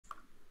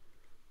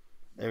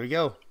There we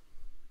go.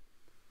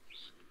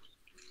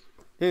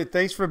 Dude,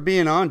 thanks for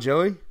being on,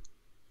 Joey.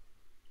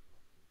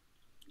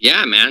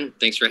 Yeah, man.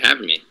 Thanks for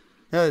having me.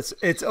 No,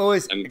 it's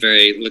always I'm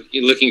very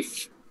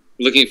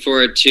looking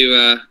forward to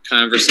a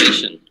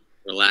conversation,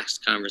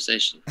 relaxed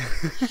conversation.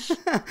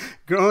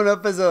 growing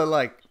up as a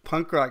like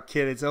punk rock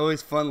kid. It's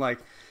always fun. Like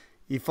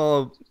you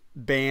follow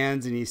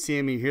bands and you see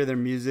them, you hear their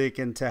music,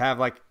 and to have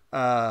like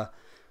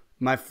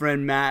my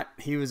friend Matt,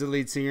 he was a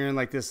lead singer in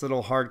like this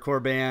little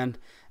hardcore band,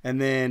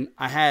 and then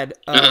I had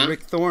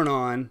Rick Thorne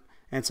on,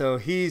 and so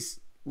he's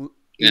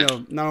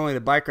not only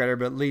the bike rider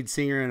but lead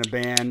singer in a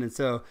band, and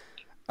so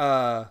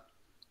I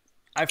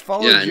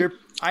followed your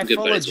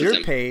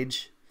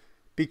page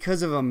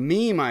because of a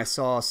meme I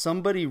saw.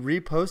 Somebody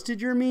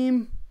reposted your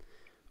meme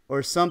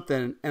or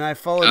something, and I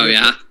followed. Oh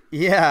yeah,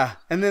 yeah.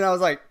 And then I was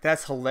like,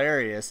 "That's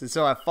hilarious," and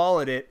so I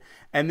followed it,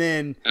 and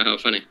then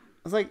funny.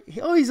 I was like,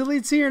 "Oh, he's a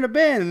lead singer in a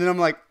band," and then I'm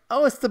like,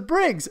 "Oh, it's the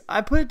Briggs."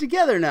 I put it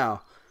together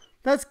now.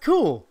 That's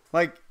cool.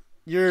 Like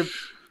your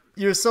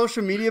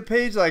social media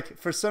page, like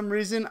for some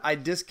reason I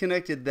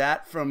disconnected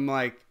that from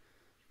like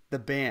the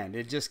band.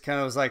 It just kind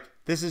of was like,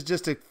 this is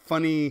just a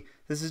funny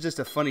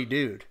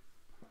dude.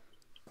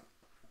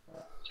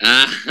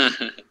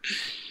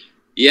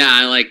 Yeah,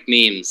 I like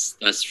memes.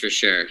 That's for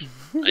sure.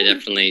 I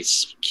definitely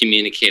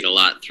communicate a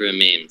lot through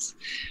memes.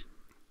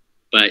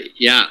 But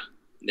yeah,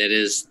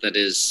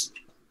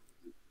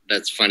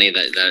 that's funny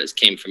that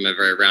came from a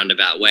very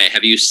roundabout way.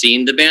 Have you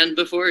seen the band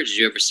before? Did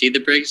you ever see the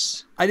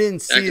Briggs? I didn't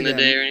see back in the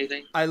day or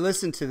anything. I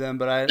listened to them,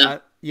 but No.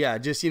 yeah,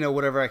 just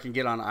whatever I can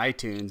get on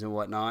iTunes and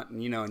whatnot,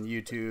 and and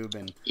YouTube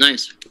and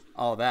Nice.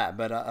 all that.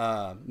 But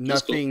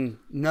nothing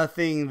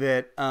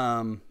that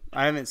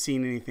I haven't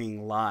seen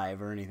anything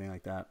live or anything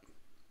like that.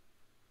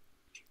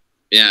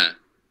 Yeah,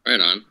 right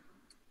on.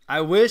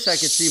 I wish I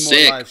could see more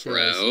Sick, live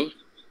shows. bro.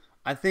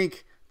 I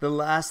think the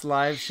last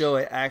live show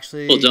it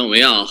actually. Well, don't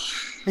we all?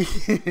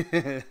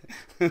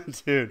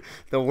 Dude,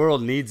 the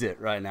world needs it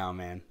right now,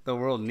 man. The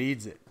world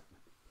needs it.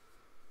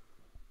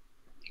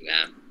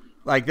 Yeah.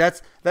 Like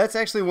that's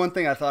actually one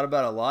thing I thought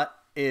about a lot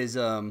is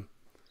all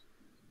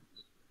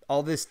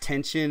this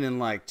tension and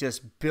like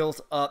just built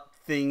up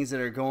things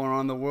that are going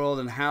on in the world,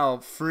 and how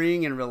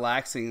freeing and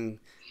relaxing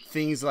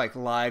things like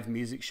live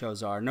music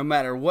shows are, no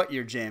matter what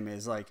your jam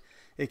is. Like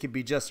it could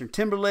be Justin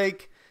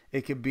Timberlake,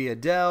 it could be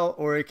Adele,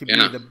 or it could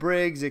be the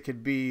Briggs, it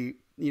could be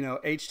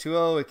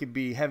H2O, it could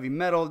be heavy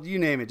metal, you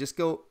name it. Just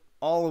go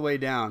all the way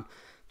down.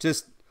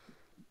 Just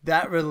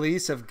that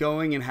release of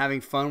going and having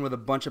fun with a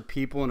bunch of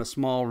people in a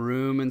small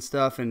room and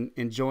stuff and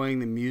enjoying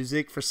the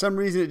music. For some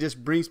reason, it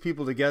just brings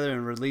people together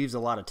and relieves a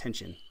lot of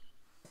tension.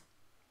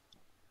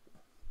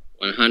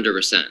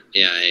 100%.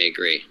 Yeah, I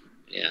agree.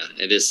 Yeah,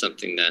 it is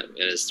something that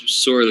is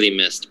sorely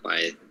missed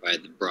by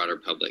the broader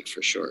public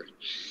for sure.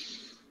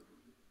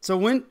 So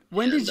when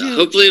did you?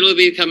 Hopefully, it'll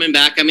be coming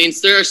back. I mean,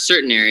 there are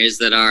certain areas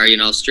that are,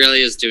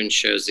 Australia's doing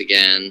shows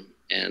again,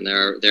 and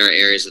there are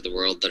areas of the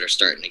world that are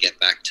starting to get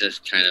back to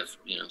kind of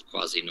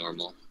quasi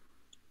normal.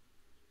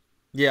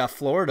 Yeah,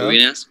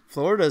 Florida.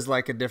 Florida's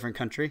like a different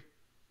country.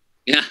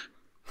 Yeah,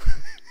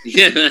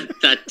 yeah,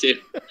 that too.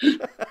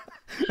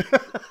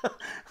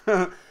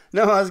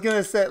 No, I was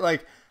gonna say,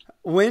 like,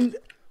 when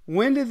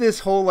did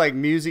this whole like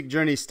music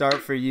journey start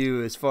for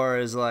you, as far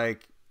as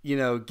like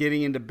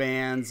getting into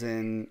bands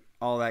and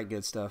all that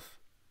good stuff?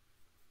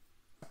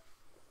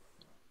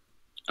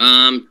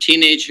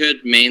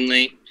 Teenagehood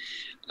mainly.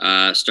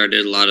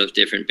 Started a lot of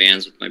different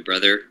bands with my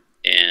brother,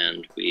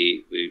 and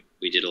we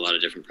did a lot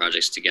of different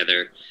projects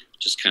together,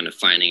 just kind of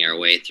finding our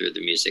way through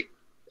the music,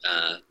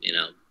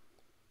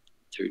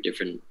 through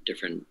different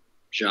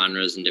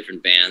genres and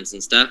different bands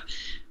and stuff.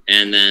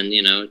 And then,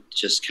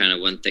 just kind of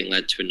one thing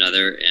led to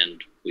another,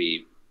 and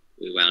we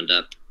wound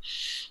up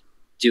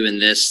doing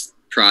this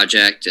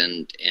project,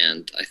 and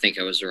I think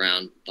I was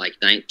around like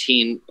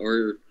 19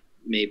 or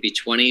maybe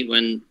 20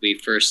 when we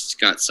first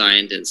got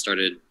signed and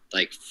started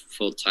like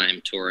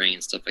full-time touring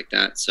and stuff like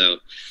that. So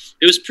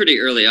it was pretty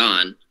early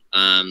on.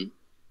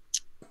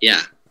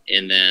 Yeah.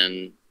 And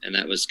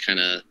that was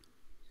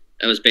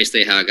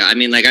basically how I got, I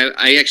mean, like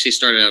I actually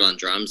started out on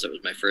drums. That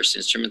was my first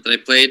instrument that I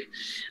played.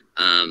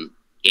 And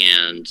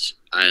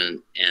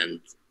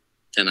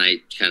then I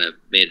kind of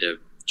made a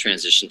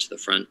transition to the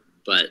front,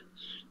 but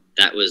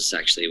that was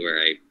actually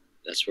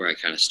that's where I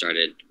kind of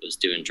started, was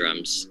doing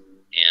drums.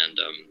 And,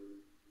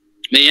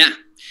 but yeah.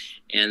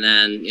 And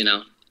then,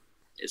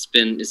 it's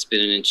been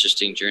an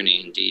interesting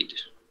journey indeed.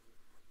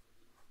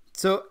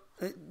 So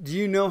do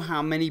you know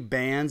how many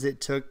bands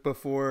it took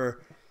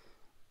before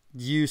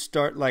you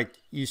started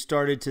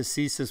to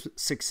see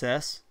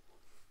success?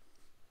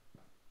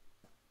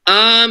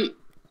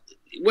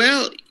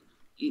 Well,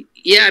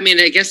 yeah, I mean,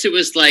 I guess it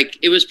was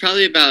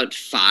probably about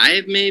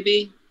 5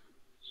 maybe.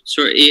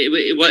 So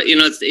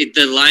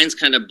the lines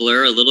kind of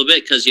blur a little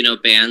bit, because,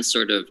 bands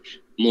sort of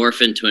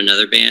morph into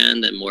another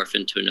band and morph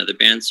into another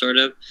band sort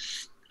of.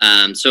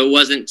 So it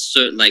wasn't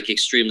so like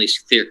extremely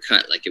clear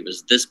cut, like it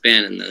was this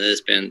band and then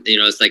this band,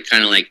 it's like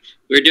kind of like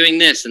we're doing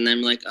this, and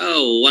then like,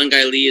 oh, one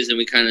guy leaves and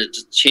we kind of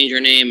just change our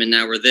name and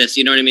now we're this,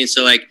 you know what I mean?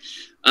 So like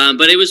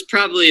But it was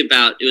probably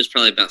about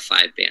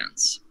 5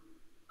 bands.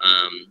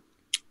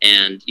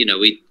 And, you know,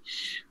 we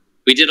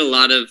did a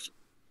lot of,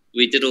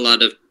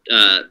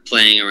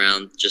 playing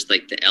around just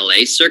like the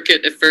LA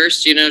circuit at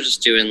first, you know,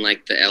 just doing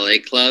like the LA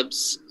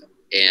clubs.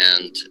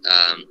 And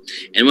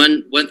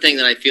one thing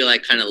that I feel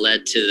like kind of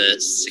led to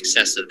the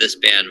success of this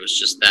band was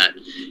just that,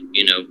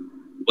 you know,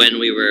 when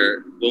we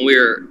were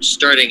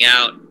starting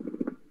out,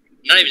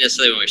 not even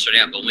necessarily when we were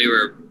starting out, but when we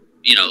were,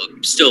 you know,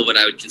 still what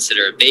I would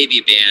consider a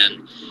baby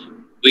band,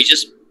 we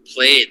just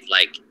played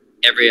like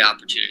every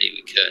opportunity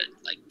we could,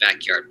 like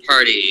backyard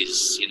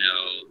parties, you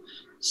know,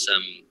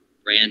 some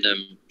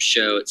random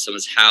show at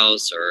someone's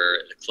house or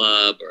at a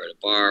club or at a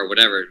bar, or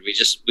whatever. We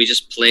just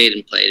played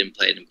and played and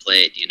played and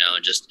played, you know,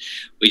 and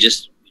we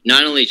just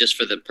not only just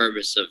for the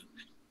purpose of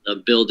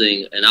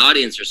building an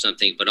audience or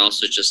something, but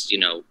also just, you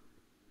know,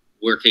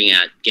 working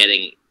at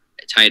getting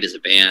tight as a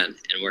band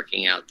and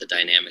working out the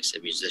dynamics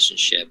of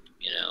musicianship,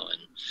 you know,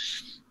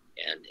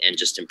 and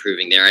just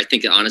improving there. I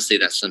think honestly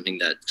that's something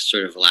that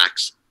sort of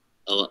lacks.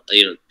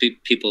 You know,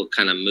 people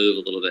kind of move a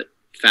little bit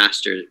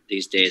faster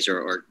these days,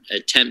 or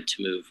attempt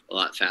to move a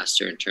lot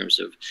faster in terms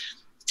of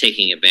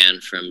taking a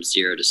band from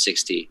 0 to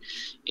 60.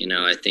 You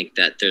know, I think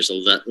that there's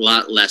a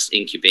lot less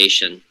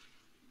incubation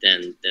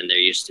than there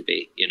used to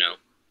be, you know,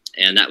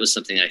 and that was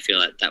something that I feel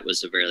that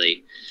was a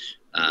really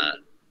a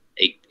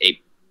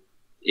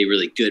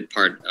really good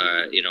part,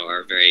 you know,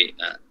 our very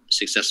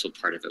successful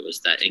part of it was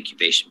that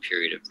incubation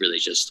period of really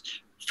just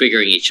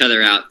figuring each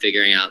other out,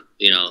 figuring out,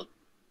 you know,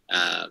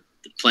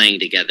 playing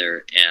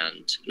together,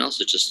 and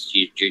also just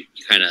you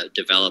kind of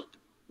develop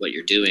what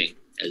you're doing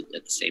at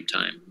the same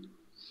time.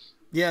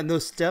 Yeah, and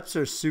those steps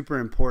are super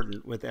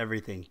important with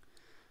everything.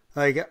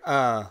 Like,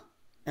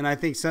 and I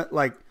think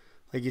like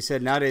you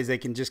said, nowadays they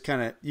can just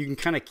you can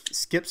kind of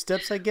skip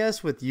steps, I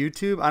guess, with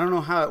YouTube. I don't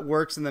know how it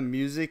works in the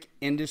music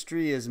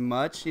industry as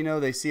much. You know,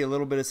 they see a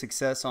little bit of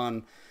success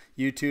on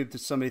YouTube,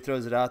 somebody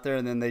throws it out there,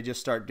 and then they just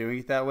start doing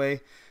it that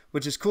way,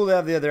 which is cool to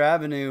have the other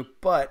avenue,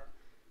 but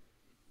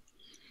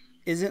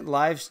isn't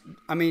live,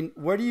 I mean,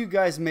 where do you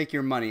guys make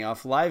your money?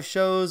 Off live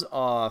shows,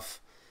 off,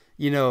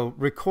 you know,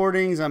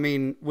 recordings? I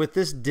mean, with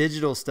this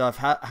digital stuff,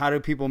 how do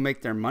people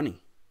make their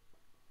money?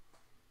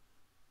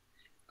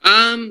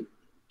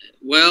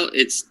 Well,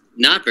 it's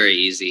not very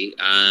easy.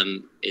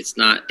 It's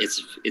not,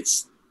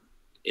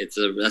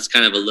 that's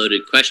kind of a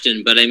loaded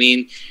question, but I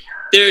mean,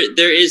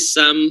 there is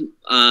some,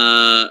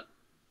 I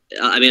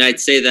mean, I'd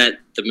say that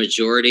the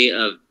majority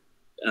of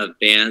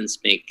bands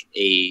make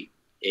a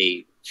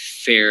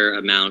fair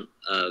amount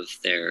of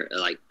their,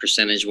 like,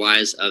 percentage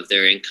wise of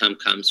their income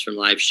comes from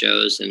live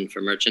shows and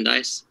from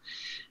merchandise.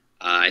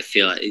 I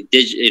feel like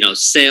you know,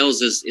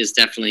 sales is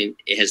definitely,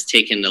 it has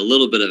taken a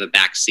little bit of a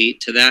backseat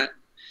to that.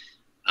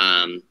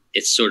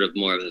 It's sort of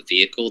more of a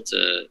vehicle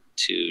to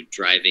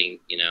driving,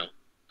 you know,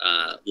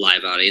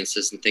 live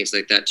audiences and things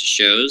like that to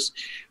shows.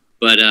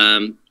 But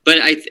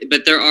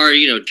there are,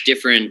 you know,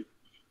 different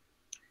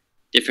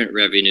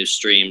revenue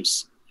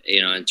streams,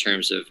 you know, in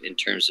terms of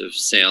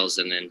sales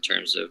and in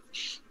terms of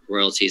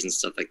royalties and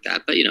stuff like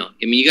that. But, you know,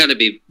 I mean, you got to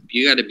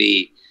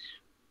be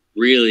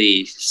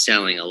really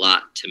selling a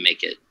lot to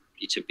make it,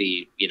 to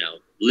be, you know,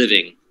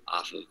 living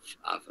off of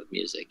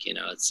music. You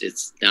know,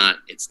 it's not,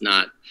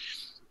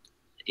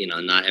 you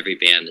know, not every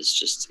band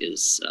is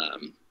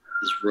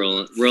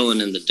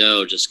rolling in the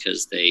dough just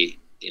because they,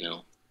 you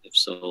know, have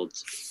sold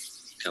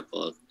a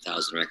couple of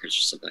thousand records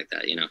or something like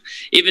that. You know,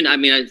 even, I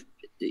mean,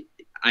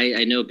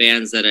 I know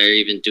bands that are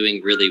even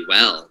doing really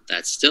well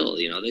that still,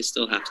 you know, they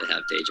still have to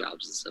have day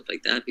jobs and stuff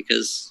like that,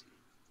 because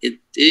it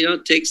you know,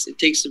 it takes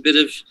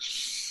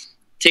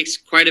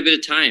quite a bit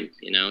of time,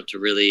 you know, to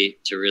really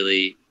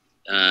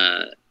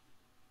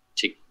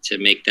to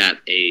make that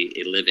a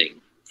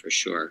living, for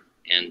sure.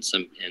 And it's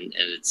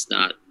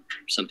not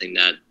something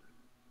that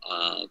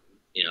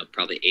you know,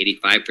 probably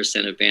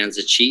 85% of bands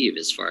achieve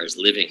as far as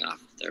living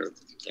off their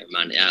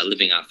money,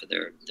 living off of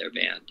their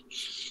band.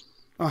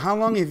 Well, how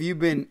long have you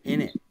been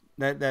in it?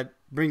 That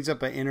brings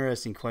up an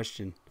interesting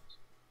question.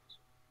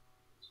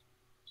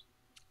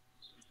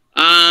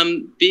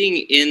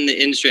 Being in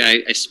the industry,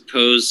 I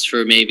suppose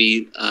for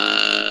maybe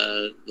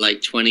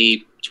like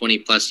 20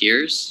 plus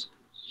years.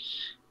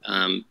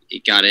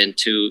 It got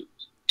into,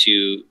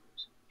 you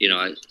know,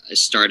 I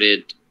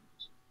started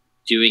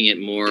doing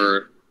it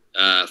more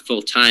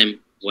full time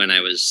when I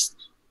was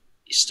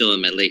still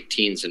in my late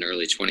teens and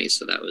early 20s.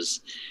 So that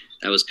was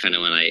kind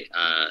of when I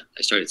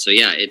started. So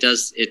yeah,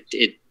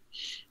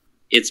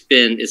 it's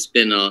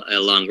been a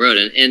long road,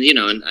 and you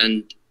know,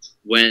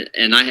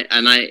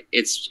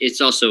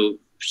 it's also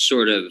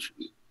sort of,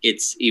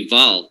 it's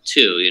evolved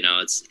too. You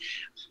know,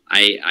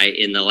 I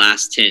in the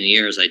last 10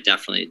 years, I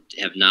definitely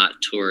have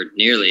not toured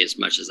nearly as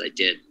much as I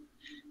did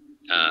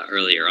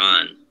earlier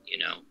on, you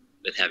know,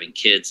 with having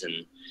kids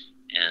and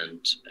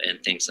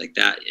things like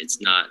that.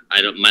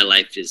 My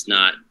life is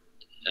not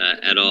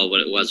at all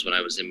what it was when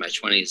I was in my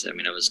 20s. I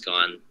mean, I was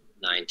gone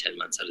 9-10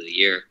 months out of the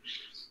year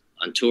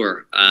on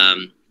tour.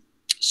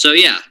 So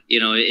yeah, you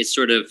know, it's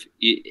sort of,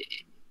 it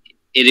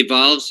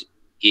evolves.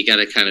 You got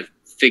to kind of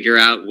figure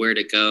out where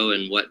to go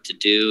and what to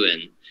do.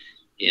 And,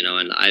 you know,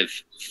 and I've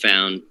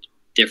found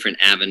different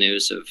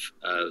avenues of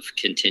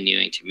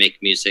continuing to make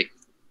music,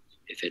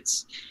 if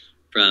it's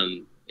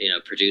from, you know,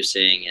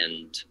 producing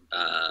and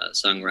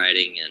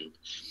songwriting. And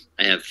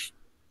I have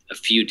a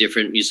few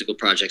different musical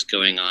projects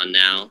going on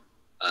now,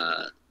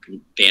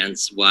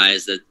 bands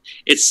wise, that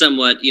it's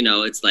somewhat, you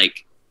know, it's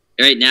like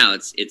right now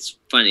it's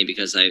funny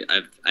because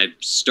I've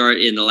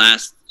started in the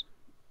last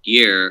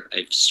year,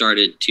 I've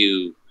started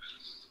 2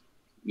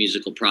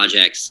 musical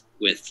projects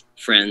with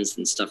friends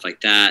and stuff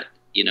like that,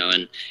 you know,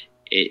 and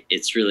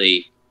it's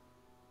really,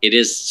 it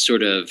is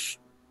sort of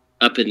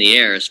up in the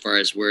air as far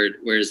as where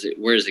does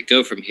it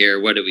go from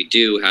here? What do we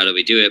do? How do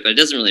we do it? But it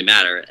doesn't really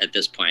matter at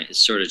this point. It's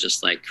sort of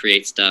just like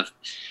create stuff,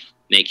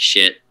 make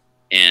shit,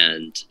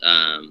 and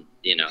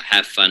you know,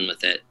 have fun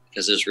with it,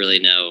 because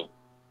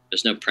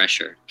there's no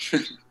pressure.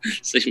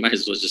 So you might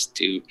as well just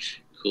do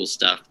cool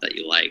stuff that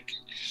you like.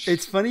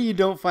 It's funny you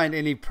don't find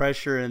any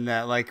pressure in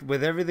that, like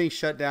with everything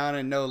shut down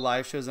and no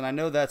live shows. And I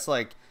know that's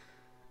like,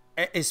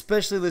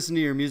 especially listening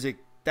to your music,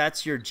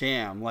 that's your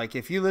jam. Like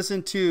if you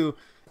listen to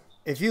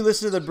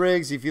the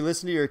Briggs, if you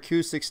listen to your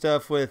acoustic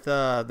stuff with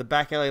the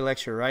Back Alley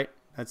Lecture, right?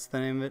 That's the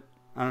name of it.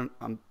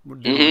 I'm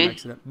doing an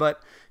accident,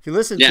 but if you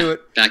listen to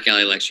it, Back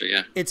Alley Lecture,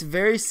 yeah, it's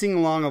very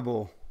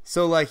sing-alongable.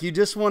 So like you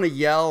just want to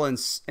yell and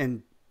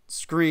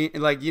scream,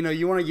 like, you know,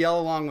 you want to yell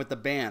along with the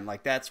band,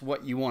 like that's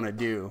what you want to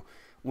do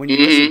when you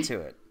listen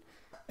to it.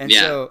 And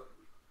so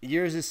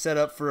yours is set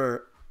up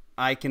for,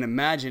 I can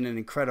imagine, an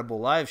incredible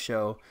live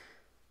show,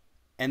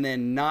 and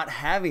then not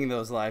having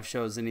those live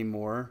shows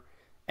anymore,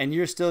 and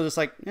you're still just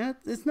like, yeah,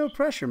 there's no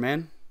pressure,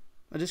 man.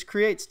 I just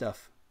create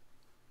stuff.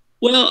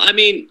 Well, I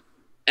mean,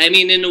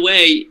 in a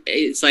way,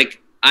 it's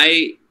like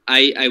I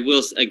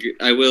will agree,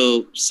 I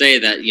will say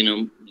that, you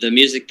know, the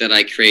music that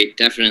I create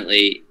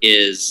definitely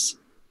is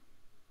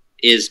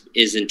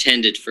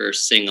intended for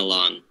sing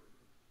along,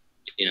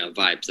 you know,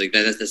 vibes like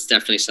that. That's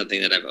definitely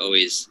something that I've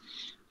always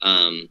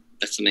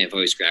that's something I've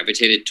always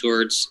gravitated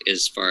towards,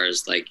 as far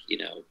as like, you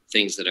know,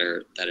 things that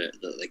are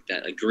like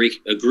that a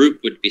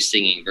group would be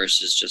singing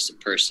versus just a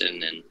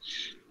person.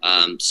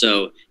 And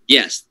so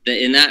yes,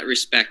 in that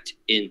respect,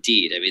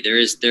 indeed. I mean,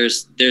 there's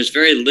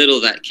very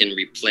little that can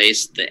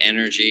replace the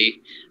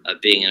energy of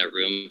being in a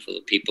room full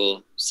of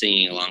people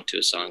singing along to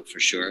a song, for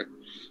sure.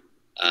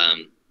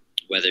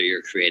 Whether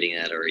you're creating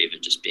that or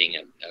even just being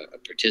a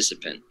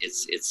participant,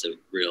 it's a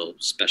real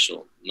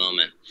special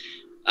moment.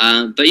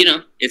 But you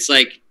know, it's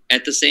like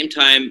at the same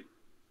time,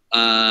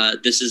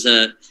 this is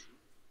a,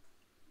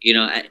 you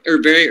know,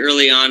 or very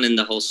early on in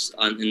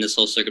this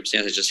whole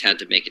circumstance, I just had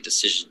to make a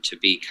decision to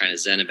be kind of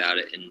zen about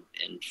it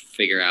and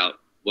figure out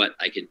what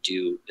I could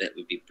do that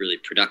would be really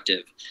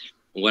productive,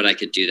 and what I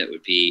could do that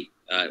would be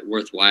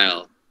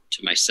worthwhile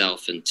to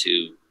myself and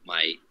to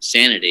my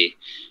sanity.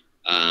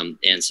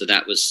 And so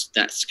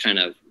that's kind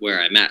of where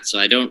I'm at. So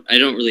I don't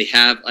really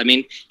have, I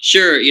mean,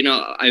 sure, you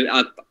know,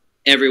 I'll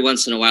every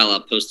once in a while I'll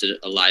post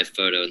a live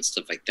photo and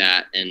stuff like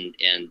that and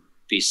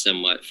be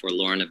somewhat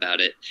forlorn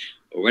about it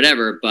or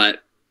whatever.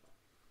 But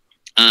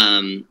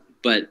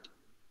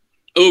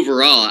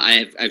overall,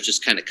 I've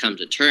just kind of come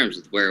to terms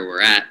with where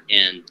we're at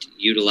and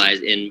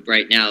and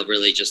right now,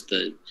 really just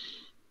the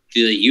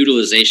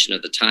utilization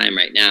of the time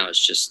right now is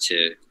just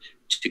to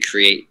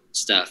create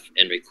stuff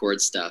and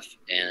record stuff.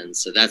 And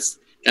so that's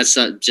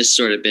just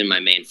sort of been my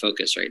main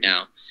focus right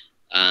now.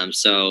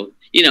 So,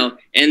 you know,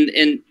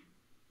 and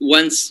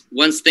once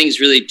things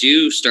really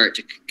do start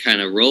to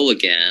kind of roll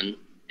again,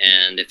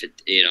 and if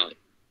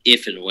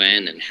and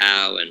when and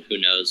how, and who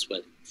knows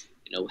what,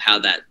 you know, how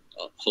that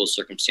whole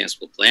circumstance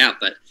will play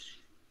out, but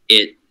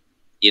it,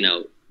 you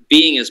know,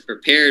 being as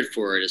prepared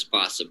for it as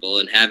possible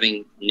and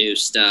having new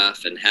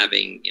stuff and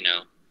having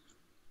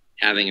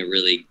a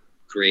really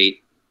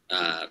great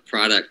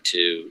product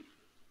to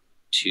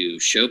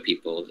show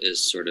people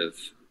is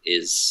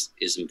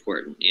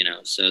important, you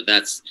know. So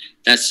that's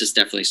just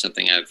definitely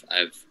something I've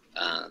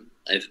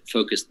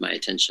focused my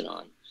attention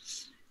on,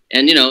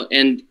 and you know,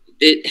 and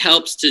it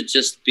helps to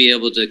just be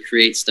able to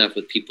create stuff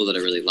with people that I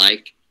really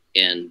like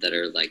and that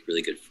are like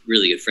really good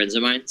friends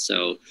of mine.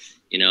 So,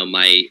 you know,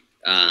 my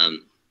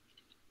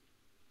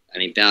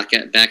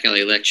Back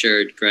Alley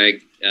Lecture,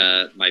 Greg,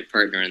 my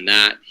partner in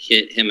that,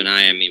 him and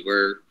I mean,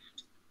 we're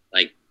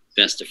like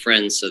best of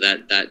friends, so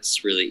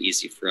that's really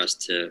easy for us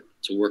to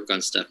work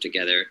on stuff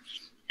together.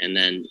 And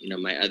then, you know,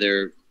 my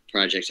other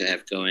project I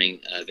have going,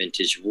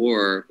 Vintage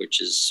War,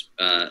 which is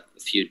a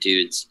few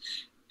dudes,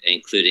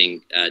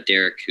 including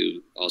Derek,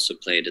 who also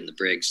played in the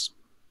Briggs,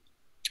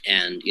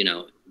 and you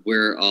know,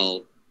 we're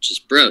all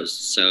just bros,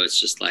 so it's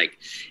just like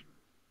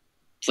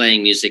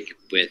playing music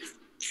with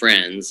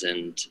friends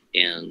and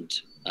you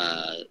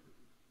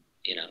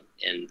know,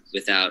 and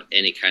without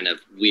any kind of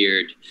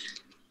weird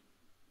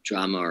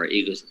drama or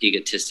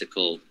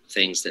egotistical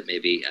things that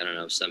maybe, I don't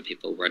know, some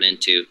people run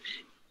into.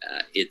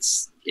 It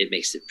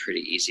makes it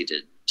pretty easy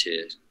to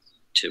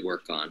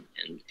work on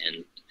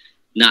and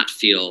not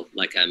feel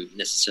like I'm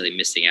necessarily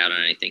missing out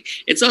on anything.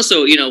 It's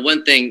also, you know,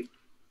 one thing,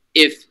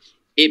 if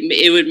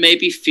it would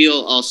maybe feel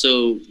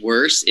also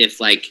worse if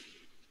like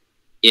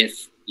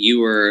if you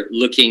were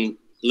looking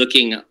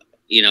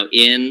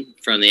in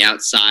from the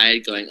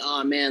outside going,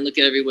 oh man, look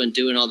at everyone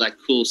doing all that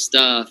cool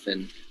stuff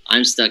and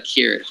I'm stuck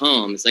here at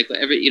home. It's like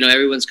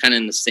everyone's kind of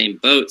in the same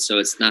boat, so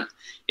it's not,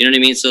 you know what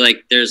I mean? So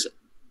like there's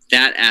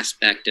that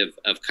aspect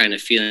of kind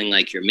of feeling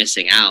like you're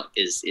missing out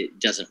it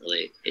doesn't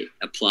really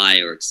apply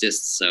or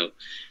exist. So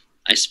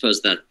I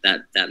suppose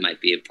that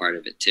might be a part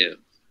of it too.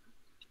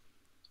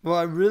 Well,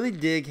 I really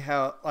dig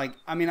how, like,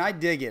 I mean, I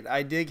dig it.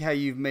 I dig how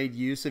you've made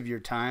use of your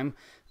time.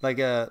 Like,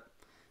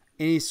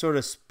 any sort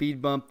of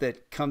speed bump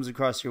that comes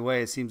across your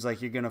way, it seems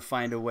like you're going to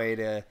find a way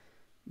to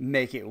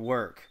make it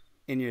work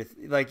in your,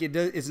 like,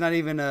 it's not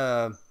even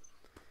a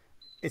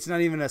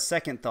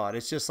second thought.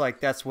 It's just like,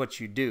 that's what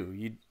you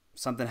do.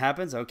 Something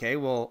happens. Okay,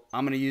 well,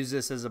 I'm going to use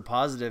this as a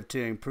positive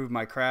to improve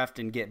my craft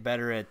and get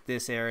better at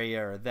this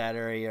area or that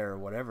area or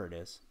whatever it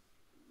is.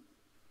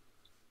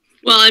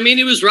 Well, I mean,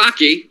 it was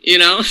rocky,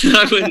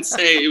 I wouldn't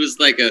say it was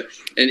like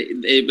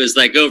it was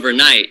like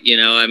overnight,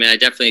 I mean, I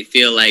definitely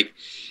feel like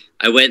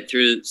I went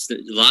through a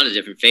lot of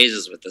different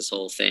phases with this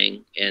whole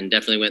thing and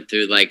definitely went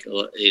through like,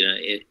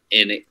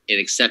 an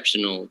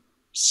exceptional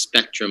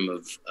spectrum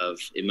of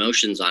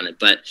emotions on it.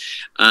 But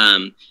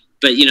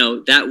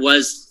that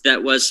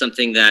was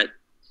something that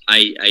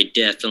I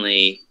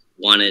definitely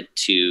wanted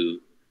to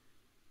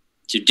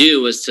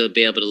do, was to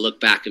be able to look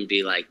back and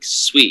be like,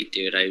 sweet,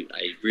 dude, I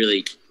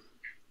really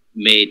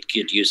made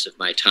good use of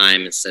my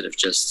time instead of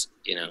just,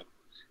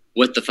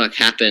 what the fuck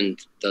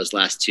happened those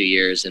last 2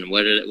 years and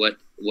what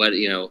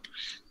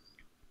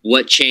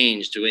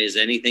changed? Is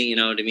anything, you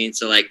know what I mean?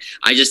 So like,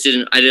 I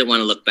didn't want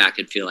to look back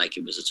and feel like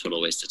it was a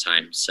total waste of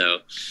time.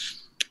 So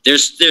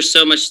there's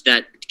so much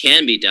that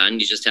can be done.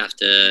 You just have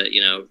to,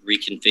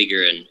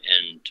 reconfigure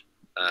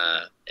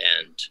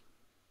and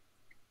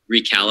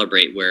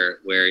recalibrate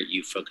where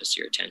you focus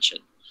your attention.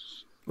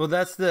 Well,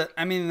 that's the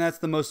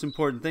most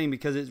important thing,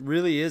 because it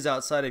really is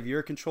outside of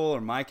your control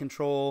or my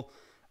control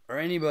or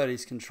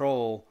anybody's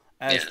control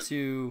as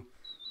to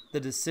the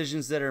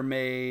decisions that are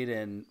made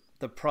and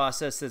the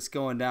process that's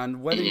going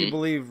down, whether you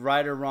believe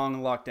right or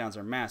wrong lockdowns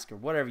or masks or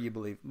whatever you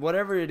believe,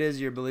 whatever it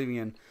is you're believing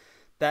in,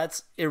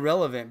 that's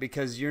irrelevant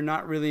because you're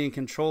not really in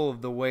control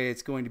of the way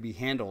it's going to be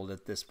handled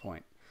at this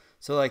point.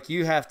 So like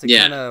you have to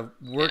kind of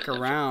work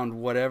around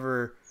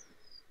whatever.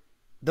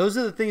 Those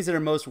are the things that are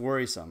most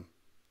worrisome.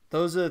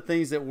 Those are the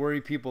things that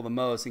worry people the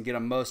most and get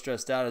them most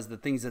stressed out, is the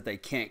things that they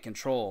can't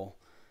control.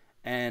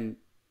 And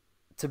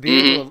to be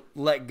able to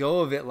let go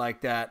of it like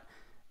that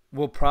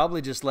will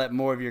probably just let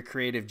more of your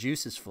creative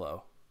juices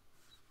flow.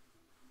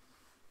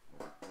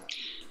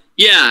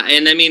 Yeah.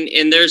 And I mean,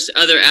 and there's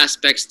other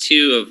aspects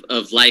too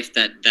of life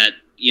that,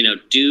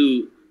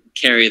 do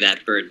carry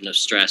that burden of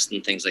stress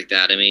and things like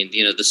that. I mean,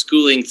 the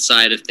schooling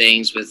side of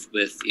things with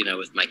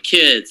my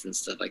kids and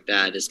stuff like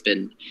that has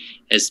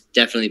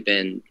definitely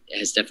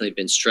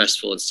been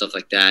stressful and stuff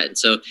like that. And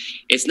so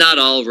it's not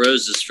all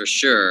roses for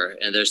sure.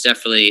 And there's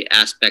definitely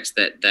aspects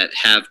that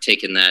have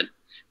taken that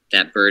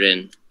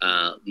burden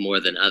more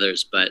than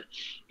others. But,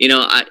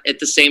 at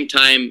the same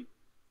time,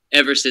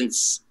 ever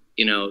since,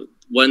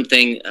 one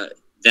thing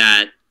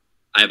that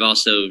I've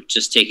also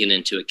just taken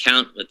into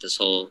account with this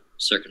whole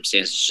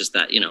circumstance is just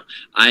that,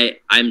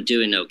 I'm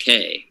doing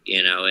okay,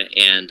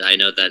 and I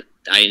know that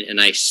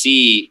I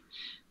see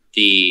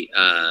the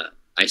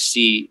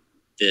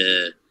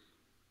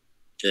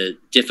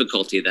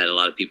difficulty that a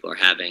lot of people are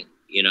having,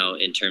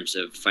 in terms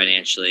of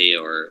financially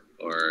or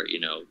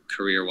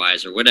career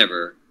wise or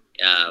whatever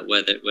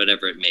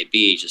it may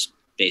be, just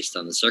based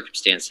on the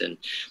circumstance and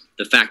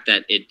the fact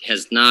that it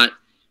has not,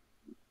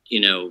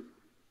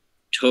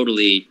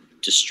 totally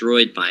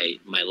destroyed my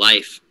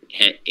life.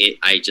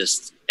 I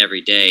just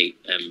every day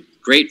am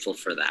grateful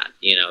for that,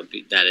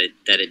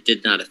 that it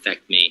did not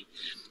affect me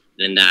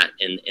in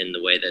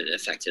the way that it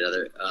affected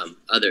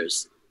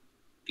others,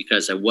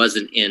 because I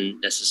wasn't in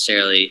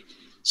necessarily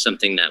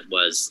something that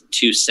was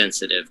too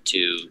sensitive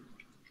to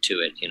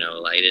it.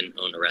 I didn't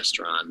own a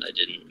restaurant. I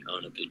didn't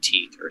own a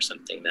boutique or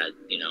something that,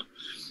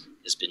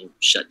 has been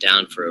shut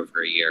down for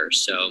over a year.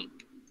 So,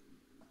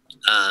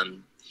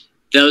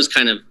 those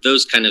kind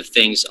of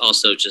things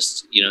also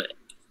just,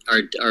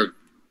 are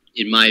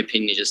in my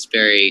opinion, just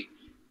very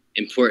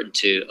important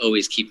to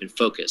always keep in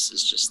focus.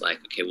 It's just like,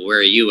 okay, well, where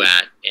are you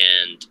at?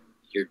 And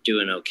you're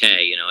doing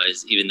okay,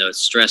 even though it's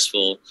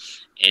stressful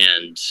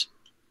and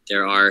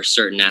there are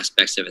certain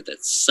aspects of it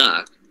that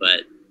suck,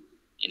 but,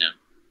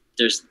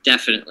 there's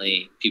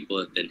definitely people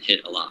have been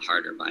hit a lot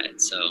harder by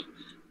it. So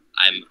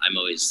I'm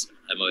always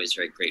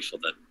very grateful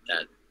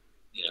that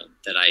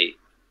I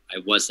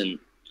wasn't,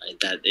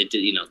 that it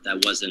did,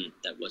 that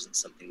wasn't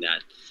something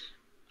that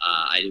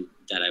I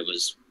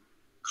was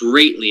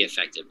greatly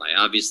affected by.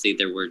 Obviously,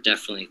 there were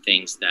definitely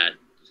things that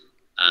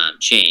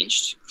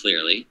changed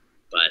clearly,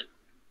 but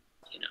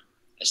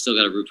I still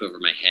got a roof over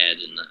my head,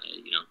 and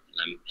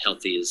and I'm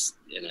healthy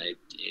and I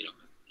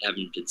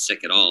haven't been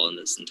sick at all in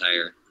this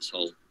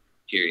whole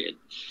period.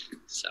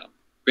 So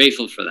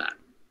grateful for that.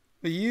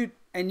 But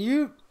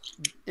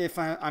if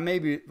I may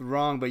be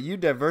wrong, but you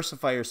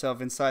diversify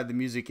yourself inside the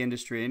music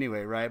industry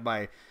anyway, right?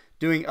 By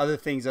doing other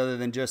things other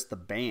than just the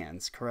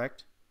bands,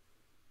 correct?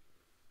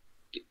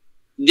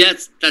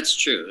 That's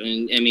true.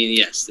 And I mean,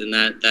 yes, and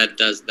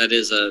that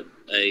is a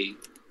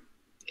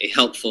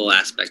helpful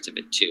aspect of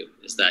it too,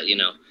 is that, you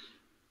know,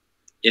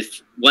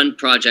 if one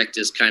project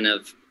is kind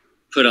of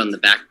put on the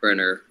back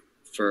burner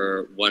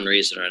for one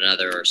reason or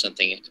another, or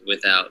something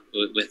with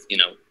you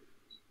know,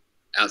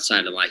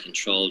 outside of my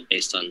control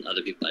based on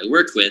other people I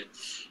work with,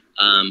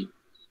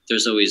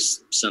 there's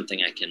always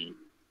something I can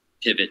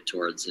pivot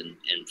towards and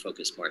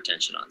focus more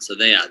attention on. So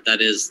that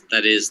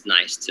is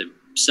nice to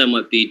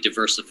somewhat be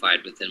diversified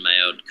within my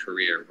own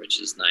career,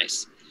 which is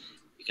nice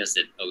because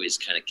it always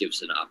kind of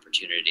gives an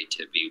opportunity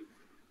to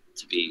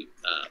be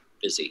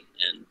busy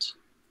and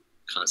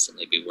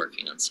constantly be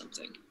working on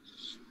something.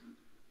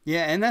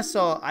 Yeah, and that's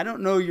all. I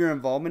don't know your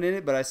involvement in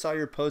it, but I saw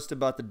your post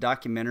about the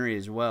documentary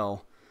as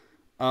well,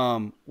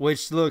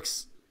 which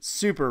looks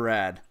super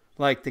rad.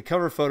 Like the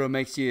cover photo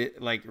makes you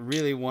like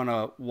really want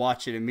to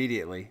watch it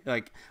immediately.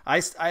 Like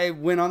I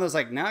went on, I was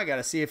like, now I got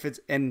to see if it's,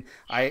 and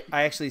I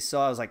actually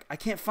saw, I was like, I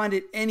can't find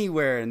it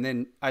anywhere. And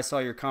then I saw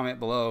your comment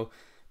below.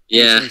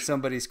 Yeah. Answering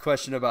somebody's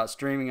question about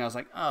streaming. I was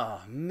like,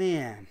 oh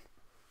man.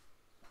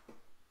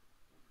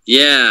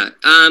 Yeah.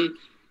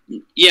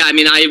 Yeah. I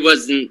mean, I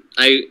wasn't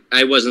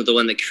the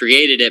one that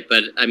created it,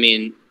 but I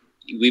mean,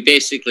 we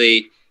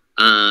basically,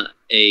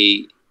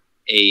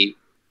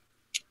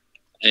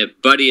 a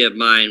buddy of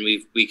mine,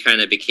 we kind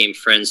of became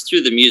friends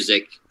through the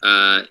music.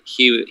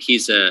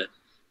 He's a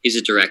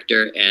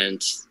director,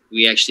 and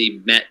we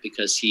actually met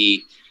because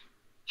he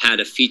had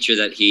a feature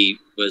that he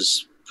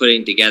was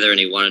putting together, and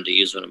he wanted to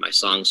use one of my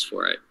songs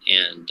for it.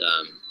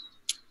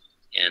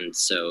 And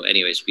so,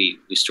 anyways, we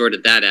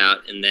sorted that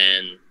out, and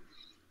then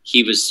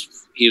he was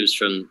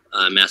from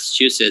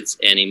Massachusetts,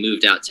 and he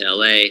moved out to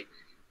LA,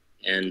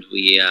 and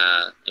we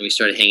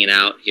started hanging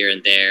out here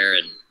and there,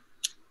 and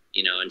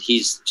you know, and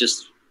he's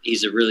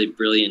a really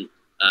brilliant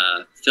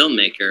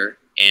filmmaker,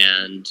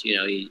 and you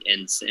know,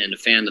 and a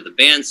fan of the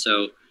band.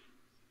 So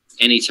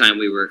anytime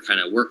we were kind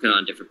of working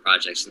on different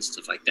projects and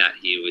stuff like that,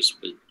 he always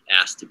would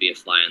ask to be a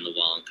fly on the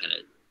wall and kind of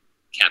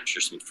capture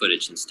some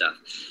footage and stuff.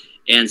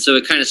 And so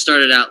it kind of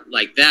started out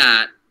like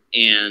that.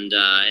 And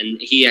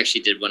he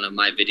actually did one of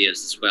my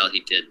videos as well.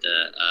 He did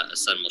a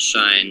Sun Will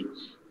Shine,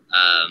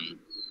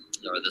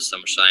 or the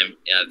Sun Will Shine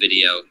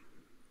video,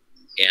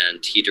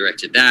 and he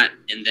directed that.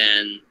 And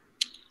then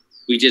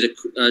we did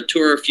a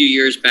tour a few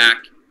years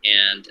back,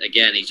 and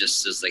again, he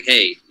just was like,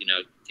 hey, you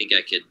know, think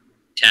I could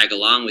tag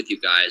along with you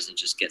guys and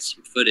just get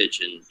some footage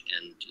and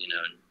you know,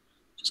 and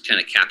just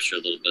kind of capture a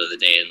little bit of the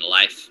day in the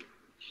life.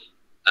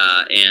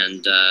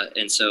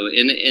 And so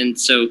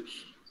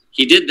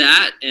he did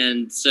that.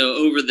 And so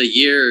over the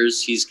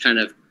years, he's kind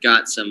of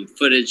got some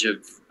footage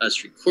of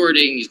us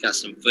recording. He's got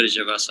some footage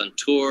of us on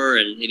tour,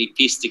 and he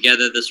pieced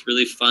together this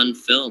really fun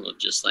film of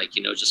just like,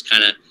 you know, just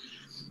kind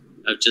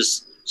of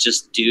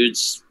just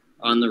dudes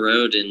on the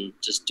road and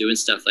just doing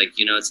stuff. Like,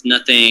 you know, it's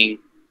nothing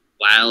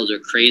wild or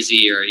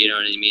crazy, or, you know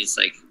what I mean? It's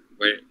like,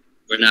 we're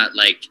not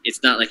like,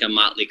 it's not like a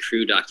Motley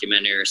Crue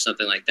documentary or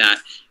something like that.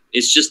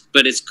 It's just,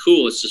 but it's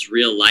cool. It's just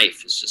real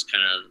life. It's just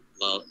kind of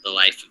the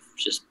life of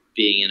just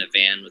being in a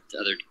van with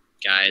other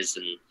guys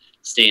and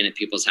staying at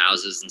people's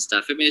houses and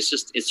stuff. I mean,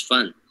 it's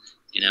fun,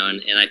 you know,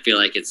 and I feel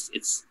like it's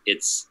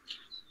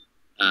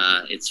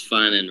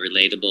fun and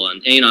relatable,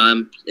 and you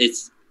know,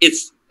 it's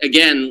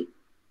again,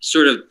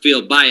 sort of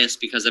feel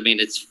biased because I mean,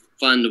 it's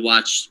fun to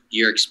watch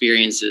your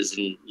experiences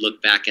and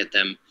look back at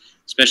them,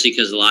 especially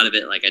because a lot of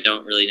it, like, I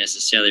don't really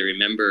necessarily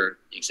remember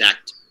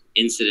exact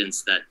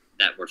incidents that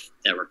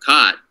were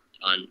caught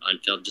on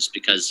film, just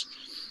because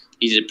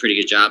he did a pretty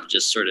good job of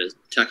just sort of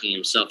tucking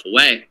himself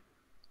away.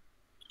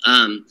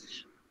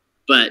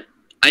 But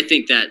I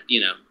think that,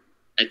 you know,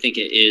 I think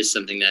it is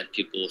something that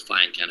people will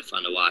find kind of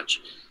fun to watch.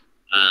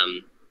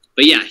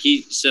 But yeah,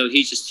 he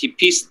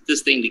pieced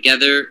this thing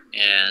together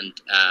and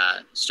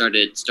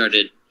started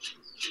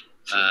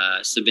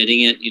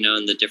submitting it, you know,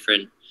 in the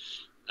different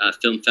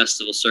film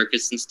festival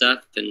circuits and stuff,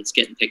 and it's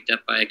getting picked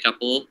up by a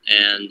couple,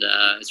 and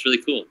it's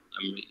really cool.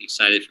 I'm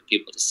excited for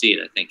people to see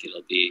it. I think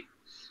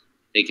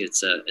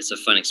it's a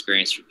fun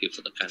experience for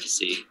people to kind of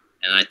see.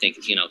 And I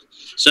think, you know,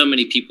 so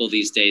many people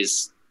these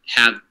days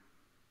have,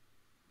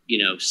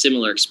 you know,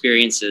 similar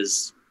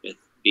experiences with,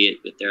 be it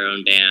with their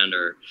own band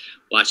or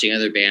watching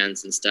other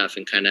bands and stuff,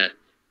 and kind of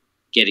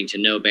getting to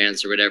know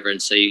bands or whatever.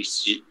 And so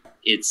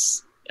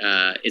it's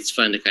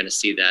fun to kind of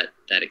see that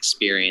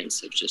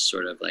experience of just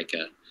sort of like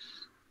a,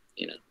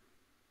 you know,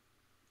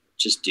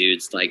 just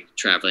dudes like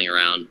traveling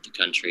around the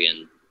country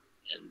and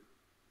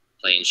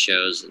playing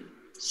shows and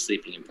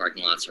sleeping in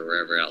parking lots or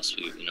wherever else,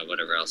 you know,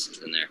 whatever else is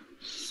in there.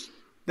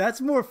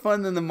 That's more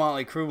fun than the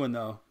Motley Crue one,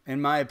 though,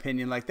 in my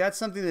opinion. Like, that's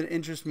something that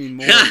interests me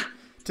more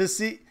to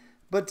see.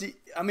 But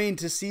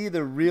to see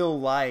the real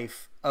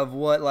life of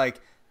what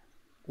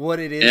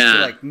it is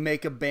to like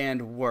make a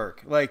band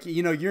work. Like,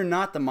 you know, you're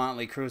not the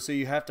Motley Crue, so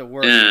you have to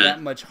work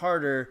that much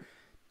harder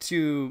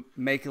to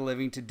make a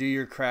living, to do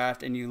your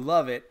craft, and you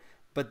love it.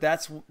 but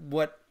that's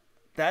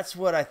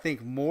what I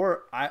think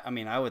more. I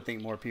mean, I would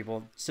think more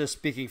people. Just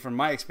speaking from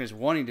my experience,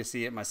 wanting to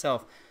see it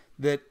myself,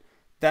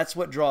 that's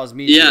what draws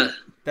me. Yeah. To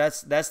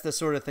it. That's the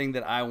sort of thing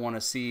that I want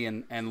to see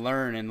and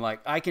learn. And like,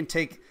 I can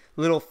take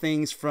little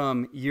things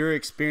from your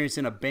experience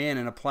in a band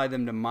and apply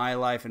them to my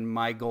life and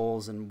my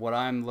goals and what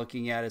I'm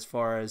looking at as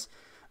far as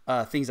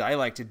things I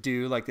like to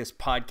do, like this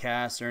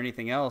podcast or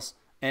anything else,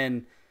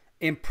 and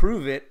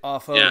improve it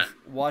off of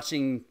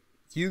watching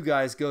you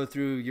guys go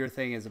through your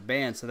thing as a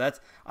band. So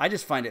I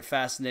just find it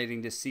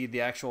fascinating to see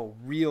the actual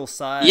real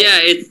side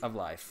of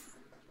life.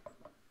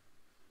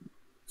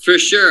 For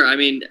sure. I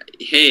mean,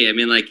 hey, I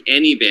mean, like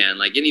any band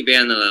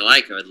that I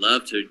like, I would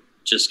love to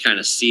just kind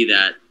of see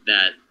that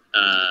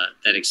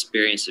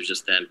experience of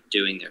just them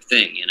doing their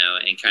thing, you know,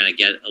 and kind of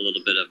get a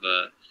little bit of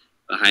a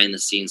behind the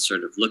scenes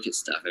sort of look at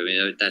stuff. I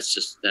mean, that's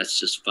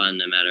just fun,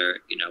 no matter,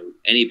 you know,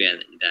 any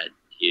band that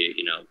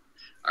you know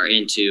are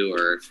into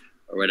or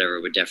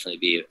whatever. Would definitely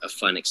be a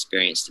fun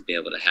experience to be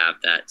able to have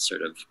that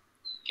sort of,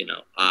 you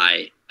know,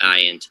 eye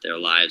into their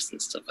lives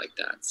and stuff like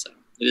that. So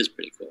it is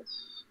pretty cool.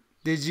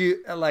 Did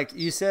you, like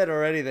you said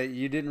already, that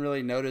you didn't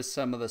really notice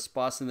some of the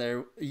spots in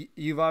there?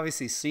 You've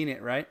obviously seen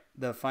it, right?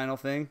 The final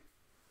thing.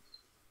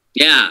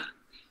 Yeah.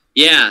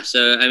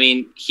 So I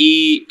mean,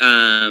 he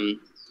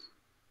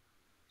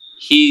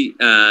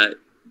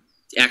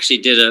actually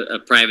did a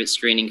private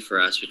screening for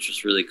us, which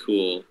was really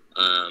cool.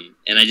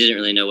 And I didn't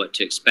really know what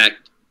to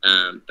expect.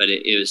 But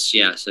it was,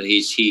 so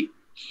he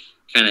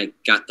kind of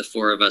got the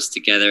four of us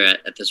together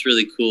at this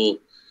really cool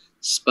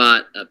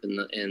spot up in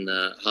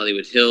the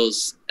Hollywood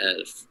Hills at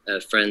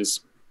a friend's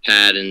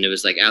pad. And it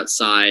was like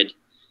outside,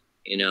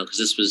 you know, cause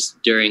this was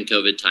during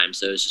COVID time.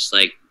 So it was just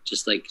like,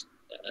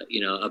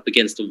 you know, up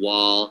against the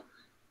wall,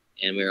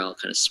 and we were all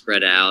kind of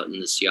spread out in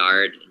this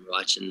yard and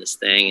watching this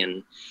thing.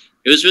 And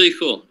it was really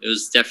cool. It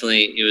was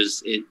definitely, it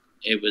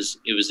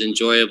was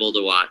enjoyable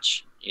to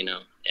watch, you know,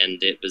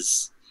 and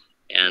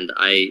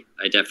I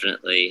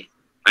definitely,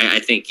 I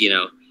think, you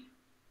know,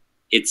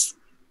 it's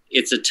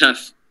a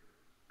tough,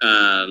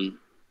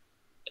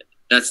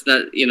 it's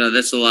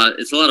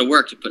a lot of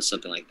work to put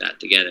something like that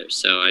together.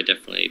 So I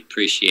definitely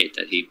appreciate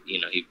that he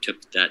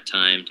took that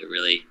time to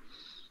really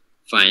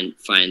find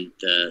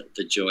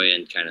the joy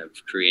in kind of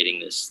creating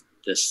this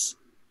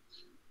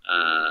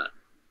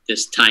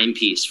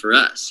timepiece for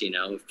us, you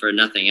know, for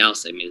nothing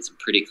else. I mean, it's a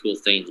pretty cool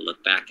thing to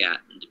look back at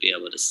and to be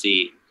able to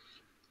see,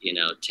 you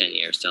know, 10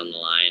 years down the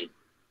line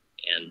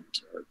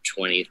or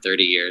 20,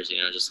 30 years, you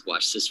know, just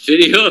watch this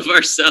video of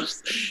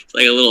ourselves. It's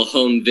like a little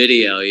home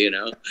video, you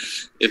know,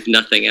 if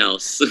nothing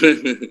else.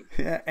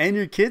 Yeah, and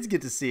your kids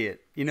get to see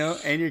it, you know,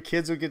 and your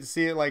kids will get to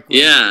see it. Like,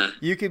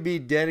 you could be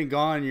dead and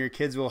gone, and your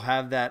kids will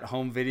have that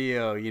home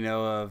video, you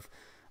know, of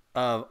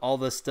all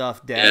the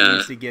stuff Dad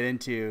used to get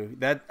into.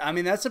 That, I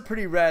mean, that's a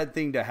pretty rad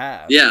thing to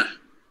have. Yeah.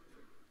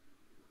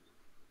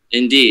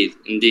 Indeed.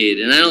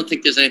 And I don't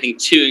think there's anything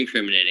too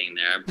incriminating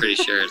there. I'm pretty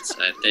sure it's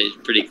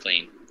pretty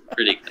clean.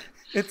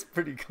 It's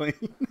pretty clean.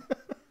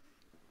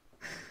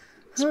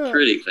 It's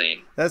pretty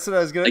clean. That's what I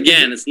was going to...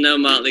 Again, it's no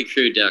Motley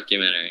Crue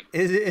documentary.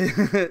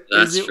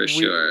 That's for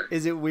sure.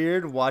 Is it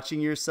weird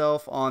watching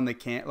yourself on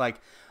the like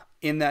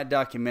in that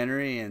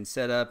documentary and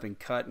set up and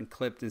cut and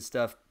clipped and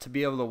stuff, to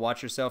be able to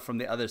watch yourself from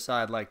the other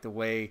side, like the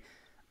way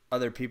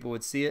other people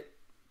would see it?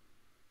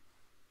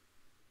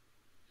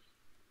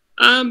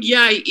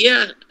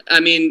 Yeah. I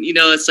mean, you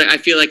know, it's like, I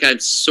feel like I'm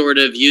sort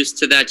of used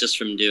to that just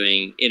from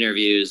doing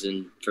interviews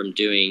and from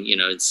doing, you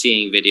know,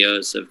 seeing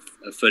videos of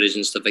footage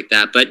and stuff like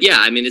that. But yeah,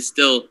 I mean, it's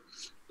still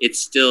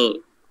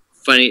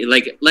funny.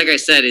 Like I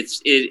said,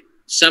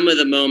 some of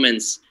the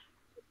moments,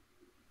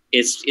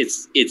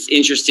 it's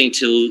interesting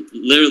to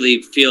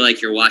literally feel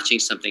like you're watching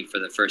something for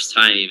the first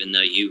time, even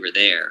though you were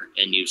there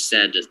and you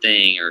said a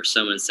thing or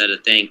someone said a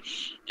thing.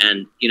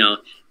 And, you know,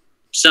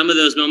 some of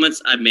those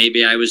moments,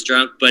 maybe I was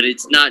drunk, but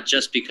it's not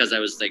just because I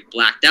was like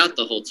blacked out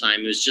the whole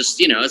time. It was just,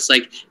 you know, it's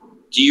like,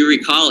 do you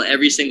recall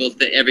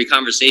every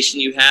conversation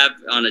you have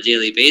on a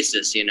daily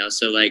basis, you know?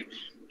 So like,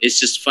 it's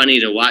just funny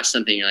to watch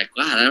something. You're like,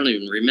 wow, I don't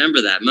even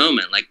remember that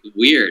moment. Like,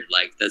 weird.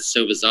 Like, that's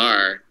so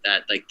bizarre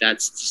that like,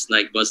 that's just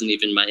like, wasn't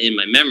even in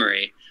my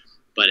memory,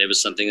 but it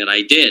was something that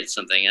I did,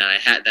 something that I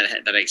had,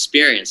 that I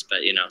experienced.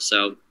 But, you know,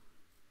 so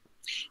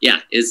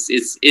yeah,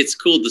 it's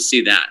cool to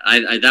see that.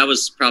 That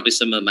was probably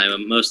some of my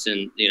most,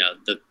 you know,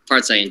 the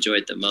parts I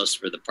enjoyed the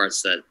most were the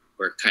parts that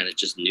were kind of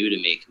just new to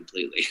me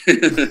completely.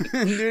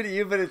 New to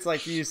you, but it's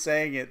like you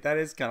saying it. That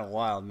is kind of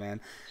wild,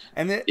 man.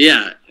 And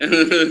yeah.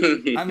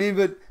 I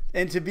mean,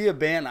 and to be a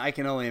band, I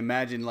can only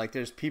imagine, like,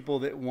 there's people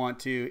that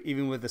want to,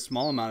 even with a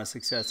small amount of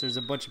success, there's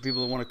a bunch of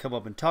people that want to come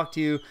up and talk to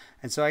you.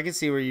 And so I can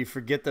see where you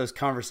forget those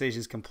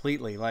conversations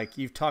completely. Like,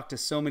 you've talked to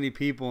so many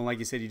people, and like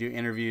you said, you do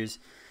interviews,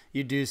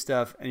 you do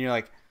stuff, and you're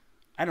like,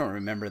 I don't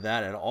remember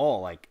that at all.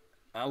 Like,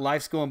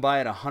 life's going by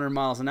at 100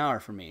 miles an hour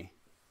for me.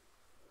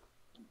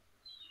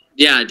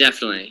 Yeah,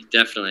 definitely.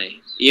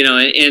 You know,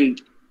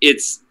 and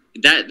it's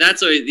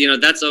that's always, you know,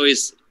 that's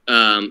always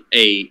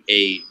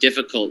a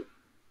difficult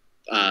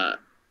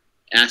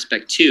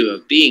aspect too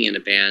of being in a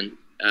band,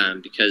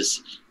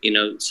 because, you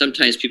know,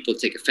 sometimes people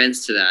take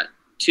offense to that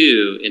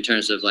too, in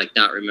terms of like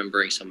not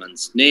remembering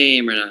someone's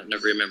name or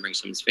not remembering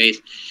someone's face.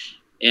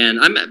 And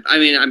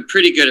I'm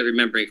pretty good at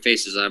remembering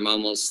faces. I'm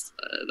almost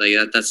like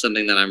that's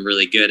something that I'm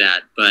really good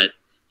at. But,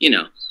 you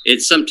know,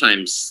 it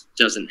sometimes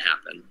doesn't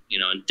happen, you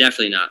know, and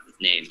definitely not with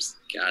names.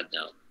 God,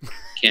 no.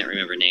 Can't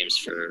remember names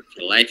for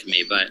the life of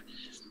me. But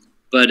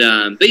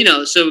you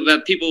know,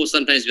 but people will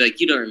sometimes be like,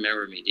 you don't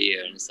remember me, do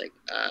you? And it's like,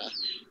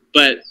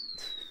 but,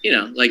 you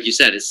know, like you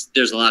said,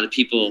 there's a lot of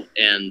people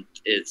and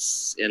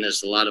there's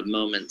a lot of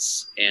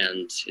moments,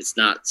 and it's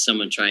not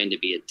someone trying to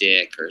be a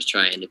dick or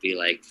trying to be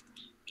like,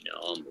 you know,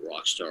 oh, I'm a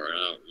rock star and I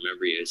don't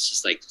remember you. It's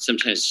just like,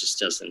 sometimes it just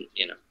doesn't,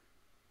 you know,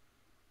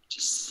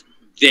 just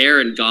there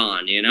and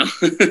gone, you know.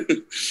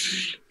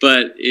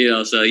 But, you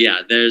know, so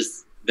yeah, that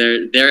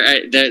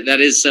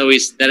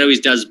always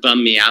does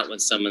bum me out when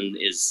someone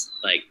is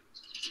like,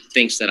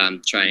 thinks that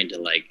I'm trying to,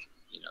 like,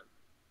 you know,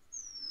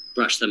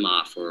 brush them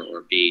off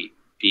or be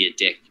a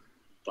dick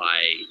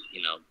by,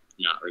 you know,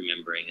 not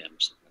remembering them or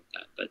something like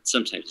that. But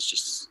sometimes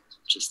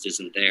it just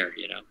isn't there,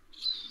 you know.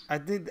 I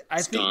think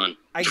gone.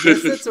 I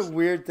guess that's a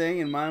weird thing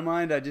in my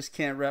mind. I just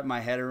can't wrap my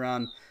head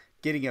around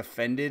getting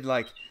offended.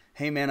 Like,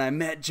 hey man, I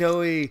met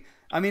Joey.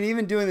 I mean,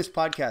 even doing this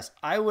podcast,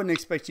 I wouldn't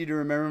expect you to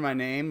remember my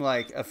name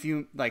like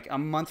a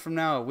month from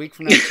now, a week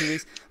from now, 2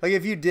 weeks. Like,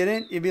 if you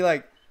didn't, you'd be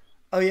like,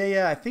 oh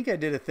yeah, I think I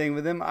did a thing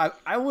with him.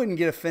 I wouldn't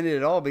get offended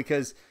at all,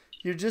 because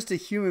you're just a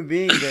human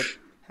being that,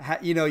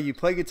 you know, you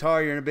play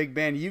guitar, you're in a big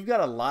band, you've got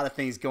a lot of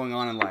things going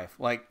on in life.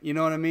 Like, you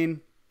know what I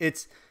mean?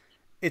 It's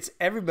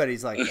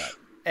everybody's like that.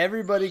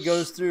 Everybody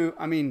goes through.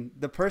 I mean,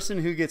 the person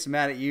who gets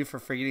mad at you for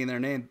forgetting their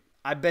name,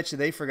 I bet you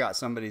they forgot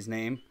somebody's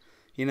name,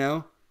 you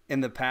know, in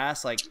the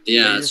past. Like,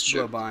 yeah, they just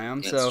blow by them.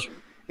 That's so true.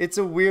 It's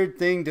a weird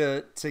thing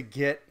to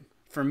get,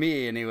 for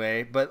me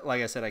anyway. But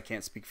like I said, I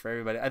can't speak for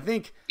everybody. I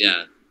think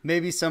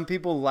maybe some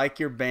people like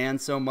your band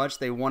so much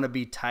they want to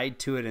be tied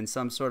to it in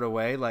some sort of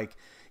way. Like,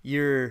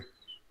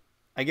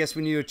 I guess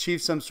when you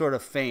achieve some sort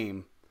of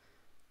fame,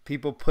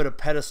 people put a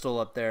pedestal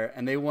up there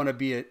and they want to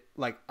be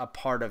a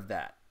part of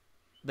that.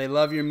 They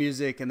love your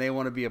music and they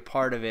want to be a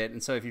part of it.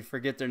 And so if you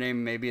forget their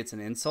name, maybe it's an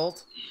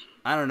insult.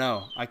 I don't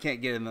know. I can't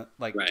get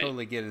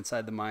totally get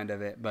inside the mind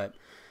of it. But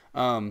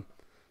to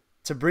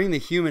bring the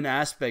human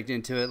aspect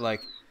into it,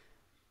 like,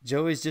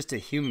 Joey's just a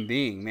human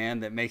being,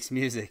 man, that makes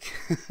music,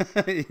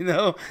 you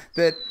know,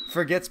 that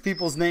forgets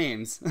people's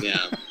names.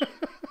 Yeah.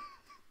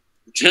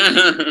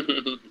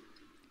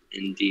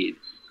 Indeed.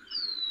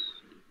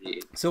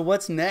 So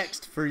what's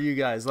next for you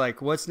guys?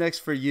 Like, what's next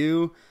for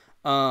you?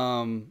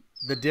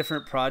 The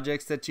different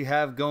projects that you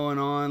have going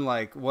on,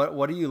 like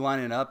what are you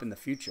lining up in the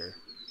future?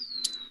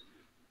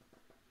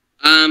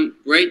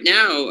 Right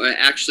now,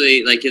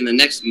 actually, like in the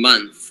next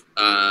month,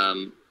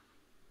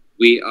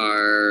 we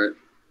are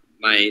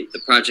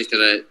the project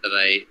that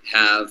I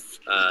have,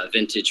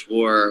 Vintage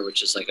War,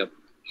 which is like a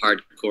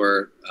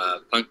hardcore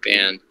punk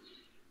band,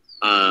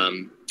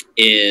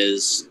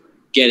 is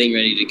getting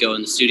ready to go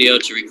in the studio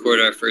to record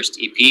our first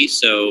EP.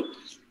 So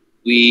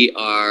we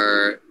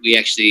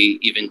actually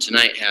even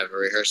tonight have a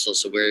rehearsal.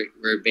 So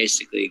we're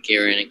basically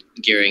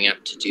gearing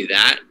up to do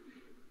that.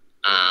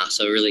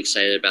 So we're really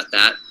excited about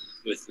that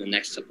within the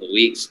next couple of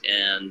weeks.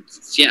 And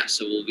yeah,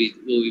 so we'll be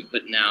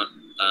putting out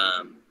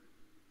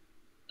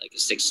like a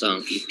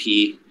 6-song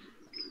EP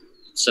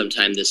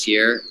sometime this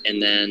year.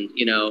 And then,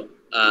 you know,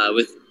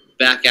 with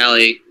Back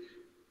Alley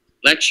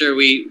Lecture,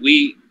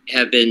 we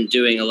have been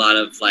doing a lot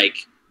of like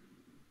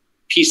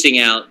piecing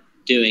out,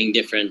 doing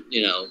different,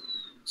 you know,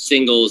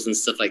 singles and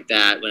stuff like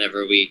that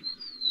whenever we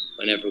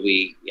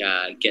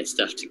get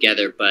stuff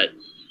together. But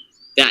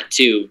that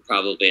too,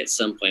 probably at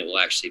some point we'll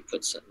actually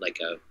put something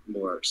a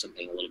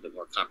little bit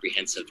more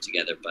comprehensive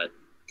together. But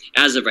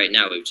as of right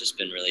now, we've just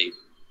been really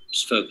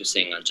just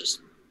focusing on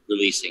just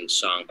releasing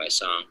song by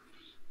song.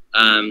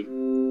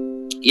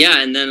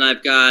 Yeah, and then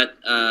I've got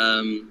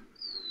an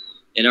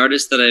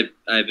artist that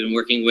I've been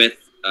working with.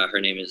 Her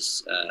name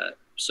is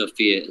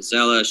Sophia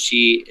Izella.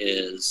 She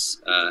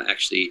is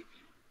actually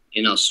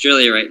in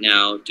Australia right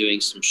now doing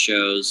some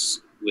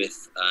shows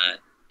with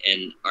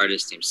an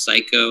artist named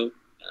Psycho,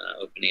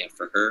 opening up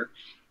for her,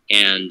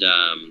 and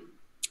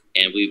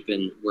we've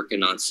been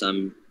working on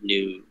some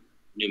new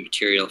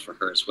material for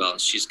her as well.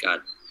 She's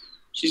got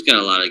a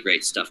lot of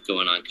great stuff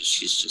going on because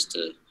she's just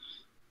a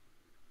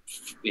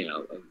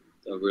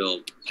real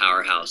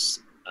powerhouse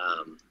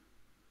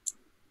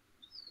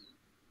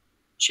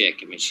chick.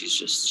 I mean,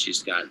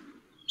 she's got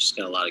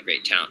a lot of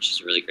great talent.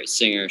 She's a really great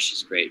singer.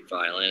 She's a great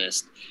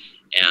violinist,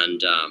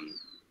 and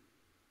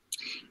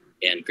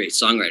great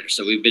songwriter.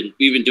 So we've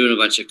been doing a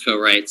bunch of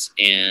co-writes,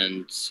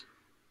 and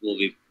we'll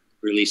be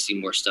releasing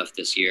more stuff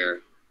this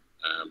year.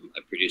 I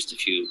produced a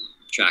few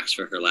tracks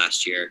for her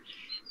last year,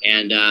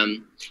 and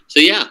so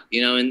yeah,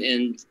 you know,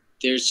 and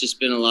there's just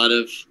been a lot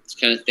of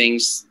kind of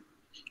things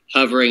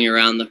hovering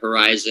around the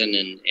horizon,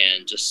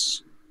 and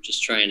just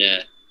trying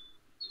to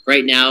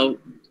right now,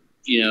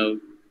 you know,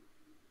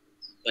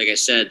 like I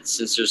said,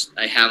 since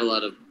I have a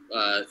lot of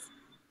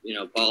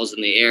balls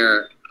in the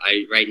air.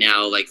 Right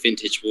now, like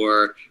Vintage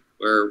War,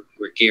 we're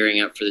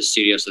gearing up for the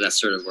studio, so that's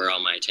sort of where all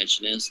my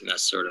attention is, and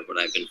that's sort of what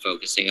I've been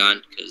focusing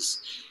on,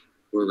 because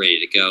we're ready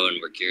to go and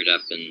we're geared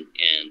up, and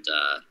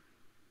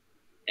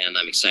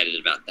I'm excited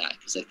about that,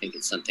 because I think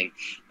it's something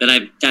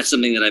that that's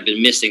something that I've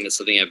been missing. That's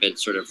something I've been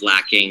sort of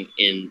lacking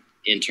in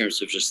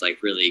terms of just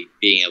like really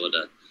being able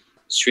to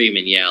scream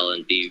and yell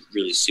and be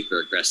really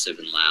super aggressive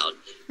and loud.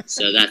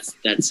 So that's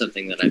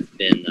something that I've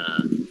been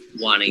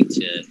wanting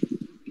to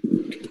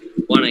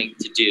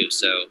do.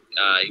 So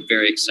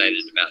very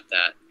excited about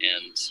that,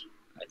 and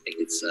I think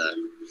it's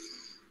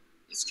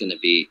gonna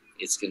be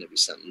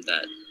something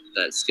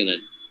that's gonna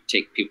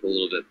take people a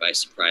little bit by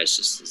surprise,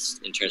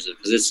 just in terms of,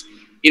 because it's,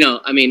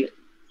 I mean,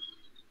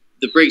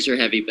 the Briggs are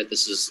heavy, but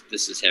this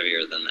is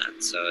heavier than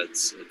that. So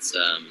it's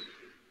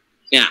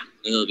yeah,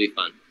 it'll be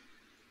fun.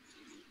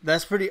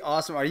 That's pretty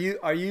awesome. Are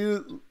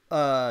you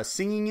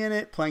singing in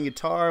it, playing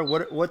guitar?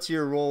 What's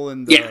your role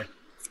in the? Yeah,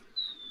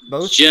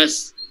 both.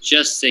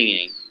 Just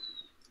singing.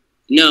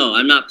 No,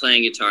 I'm not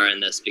playing guitar in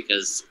this,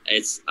 because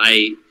it's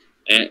like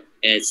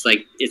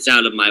it's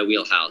out of my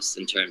wheelhouse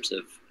in terms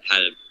of how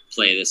to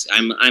play this.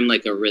 I'm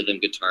like a rhythm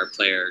guitar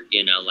player,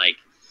 like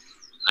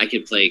I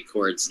could play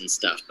chords and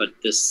stuff, but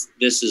this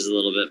is a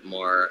little bit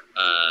more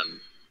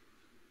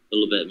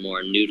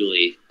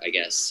noodly, I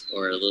guess,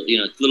 or a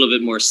little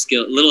bit more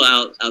skill, a little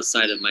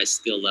outside of my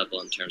skill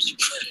level in terms of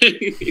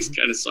playing these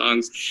kind of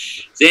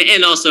songs.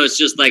 And also, it's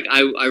just like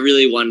I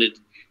really wanted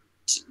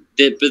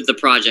the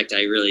project.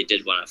 I really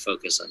did want to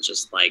focus on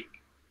just like,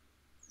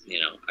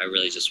 I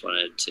really just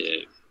wanted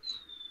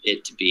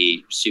it to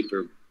be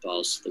super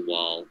balls to the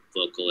wall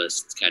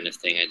vocalist kind of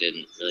thing. I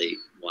didn't really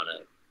want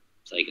to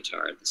play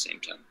guitar at the same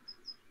time.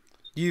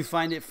 Do you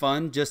find it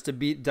fun just to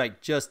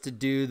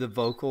do the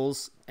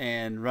vocals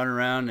and run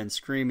around and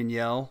scream and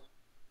yell?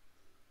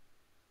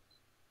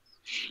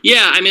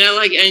 Yeah, I mean,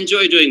 I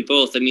enjoy doing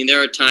both. I mean,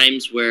 there are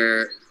times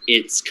where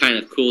it's kind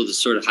of cool to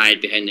sort of hide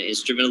behind the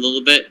instrument a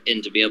little bit,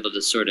 and to be able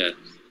to sort of,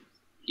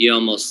 you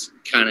almost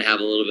kind of have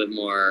a little bit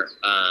more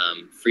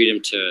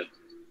freedom to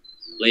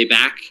lay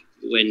back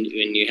when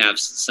you have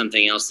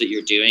something else that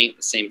you're doing at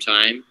the same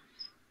time.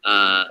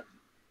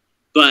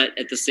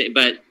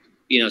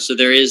 So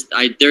there is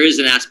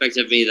an aspect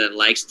of me that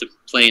likes to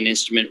play an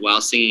instrument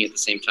while singing at the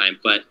same time.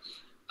 But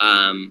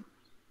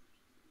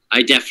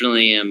I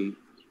definitely am.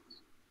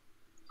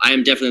 I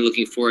am definitely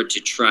looking forward to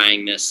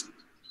trying this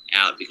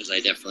out, because I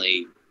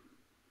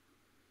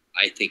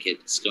think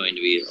it's going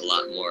to be a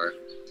lot more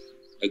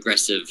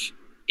aggressive,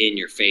 in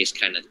your face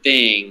kind of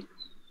thing.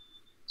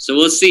 So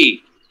we'll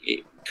see.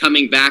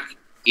 Coming back,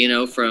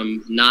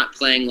 from not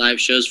playing live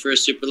shows for a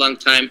super long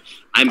time,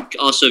 I'm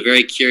also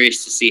very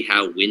curious to see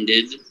how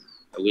winded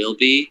I will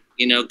be,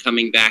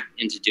 coming back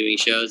into doing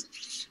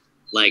shows.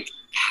 Like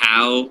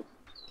how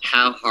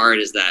hard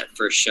is that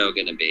first show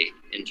going to be,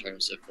 in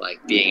terms of like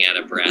being out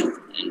of breath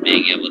and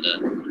being able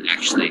to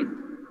actually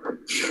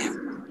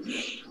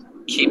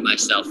keep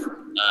myself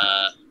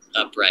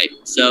upright.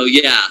 So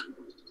yeah,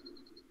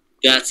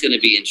 that's going to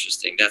be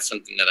interesting. That's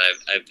something that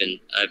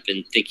I've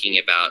been thinking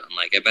about. I'm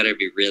like, I better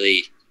be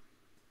really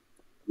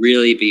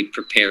be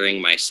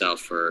preparing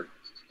myself for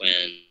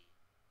when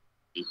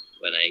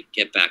I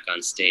get back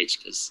on stage,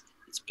 because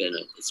it's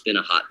been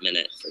a hot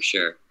minute for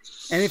sure.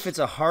 And if it's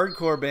a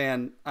hardcore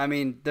band, I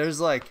mean,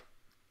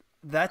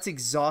 that's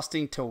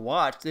exhausting to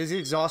watch. It's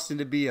exhausting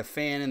to be a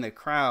fan in the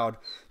crowd.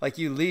 Like,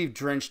 you leave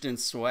drenched in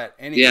sweat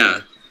anyway.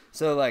 Yeah.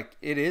 So like,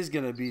 it is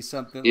going to be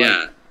something.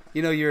 Yeah.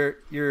 Like,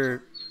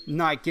 you're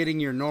not getting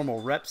your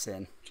normal reps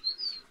in.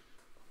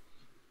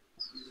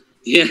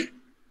 Yeah.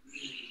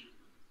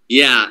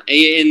 Yeah.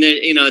 And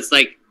it's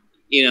like,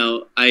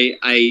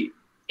 I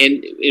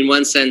in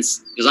one sense,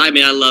 because I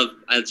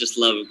just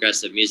love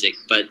aggressive music,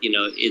 but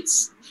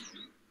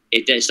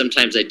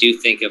sometimes I do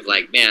think of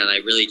like, man, I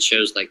really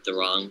chose like the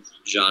wrong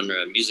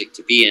genre of music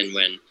to be in,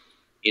 when,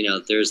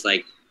 there's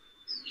like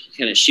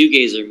kind of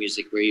shoegazer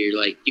music where you're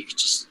like, you could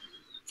just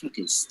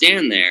fucking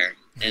stand there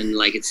and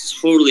like, it's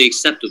totally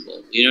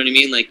acceptable. You know what I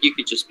mean? Like, you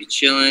could just be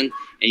chilling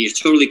and you're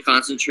totally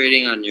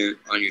concentrating on your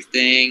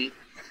thing.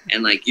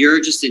 And like,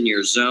 you're just in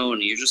your zone,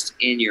 you're just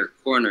in your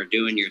corner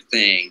doing your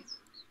thing.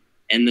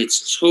 And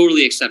it's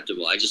totally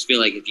acceptable. I just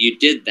feel like if you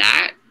did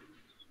that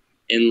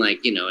in like,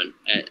 a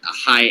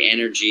high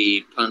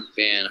energy punk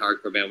band,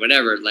 hardcore band,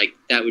 whatever, like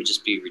that would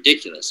just be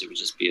ridiculous. It would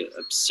just be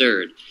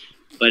absurd.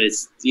 But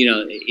it's,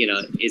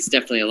 it's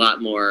definitely a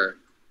lot more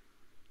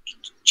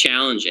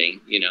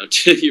challenging,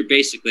 you're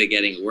basically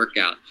getting a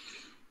workout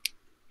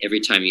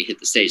every time you hit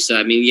the stage. So,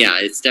 I mean, yeah,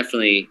 it's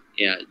definitely,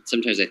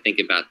 sometimes I think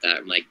about that.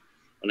 I'm like,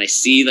 when I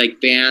see like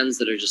bands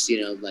that are just,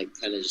 like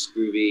kind of just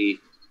groovy,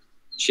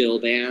 chill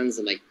bands,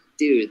 I'm like,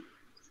 dude,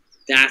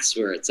 that's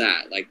where it's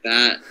at. Like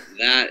that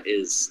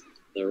is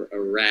a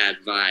rad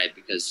vibe,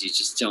 because you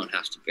just don't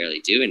have to barely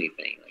do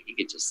anything. Like, you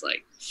could just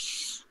like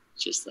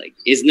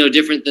it's no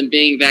different than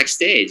being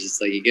backstage. It's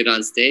like you get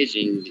on stage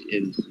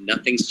and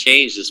nothing's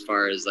changed as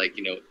far as like,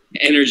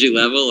 energy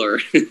level or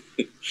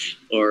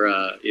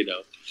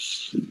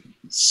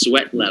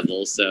sweat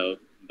level. So,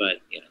 but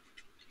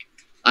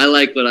I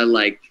like what I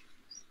like,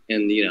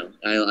 And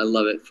I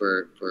love it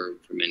for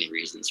many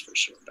reasons, for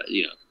sure. But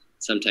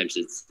sometimes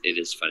it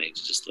is funny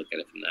to just look at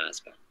it from that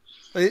aspect.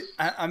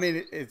 I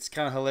mean, it's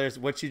kind of hilarious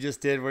what you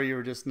just did, where you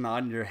were just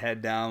nodding your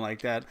head down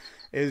like that.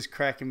 It was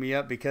cracking me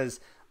up because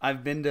I've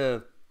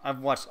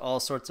watched all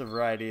sorts of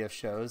variety of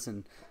shows,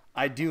 and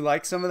I do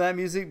like some of that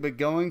music, but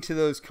going to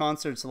those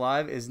concerts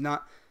live is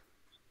not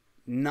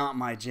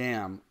my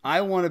jam.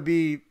 I want to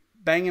be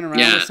banging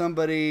around with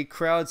somebody,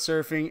 crowd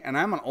surfing, and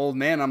I'm an old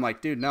man. I'm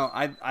like, dude, no,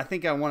 I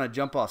think I want to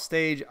jump off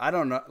stage. I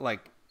don't know,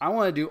 like, I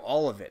want to do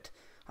all of it.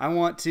 I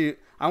want to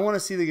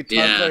see the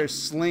guitar player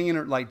slinging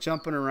or like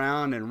jumping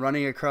around and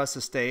running across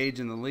the stage,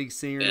 and the lead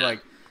singer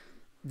like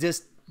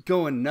just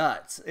going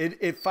nuts.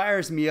 It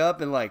fires me up,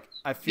 and like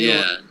I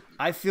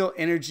feel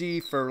energy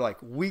for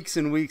like weeks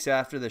and weeks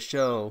after the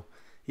show.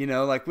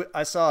 Like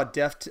I saw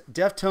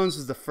Deftones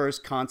was the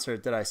first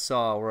concert that I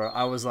saw where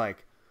I was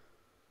like,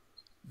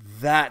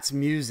 that's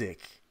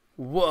music.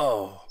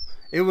 Whoa.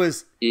 It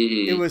was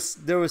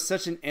there was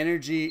such an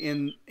energy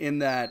in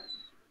that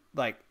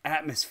like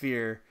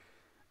atmosphere.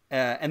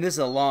 And this is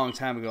a long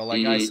time ago.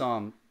 Like I saw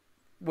him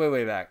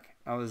way back.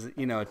 I was,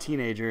 a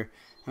teenager,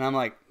 and I'm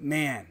like,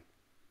 man,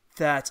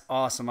 that's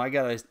awesome. I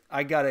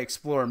gotta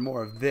explore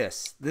more of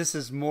this. This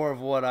is more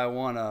of what I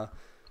wanna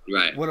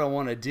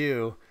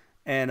do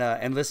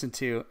and listen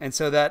to. And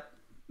so that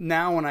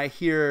now when I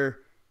hear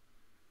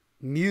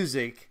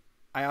music,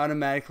 I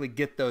automatically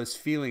get those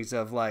feelings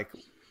of like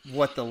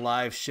what the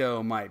live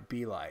show might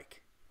be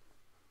like.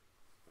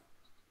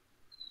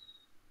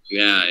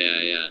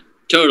 Yeah.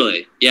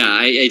 Totally. Yeah,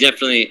 I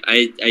definitely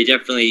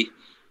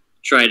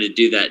try to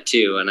do that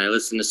too. And I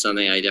listen to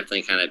something, I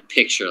definitely kind of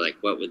picture like,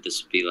 what would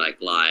this be like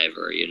live,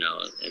 or,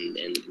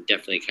 and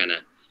definitely kind of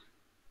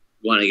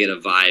want to get a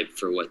vibe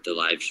for what the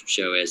live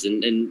show is.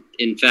 And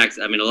in fact,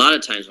 I mean, a lot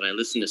of times when I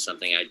listen to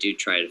something, I do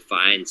try to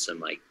find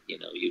some like,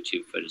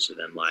 YouTube footage of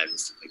them live and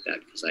stuff like that,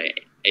 because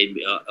I'm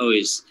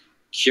always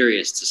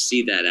curious to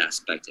see that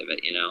aspect of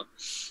it,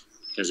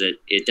 because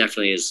it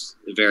definitely is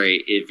a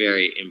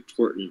very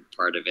important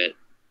part of it.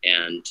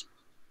 And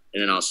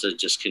then also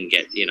just can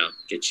get you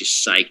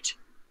psyched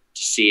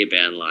to see a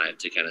band live,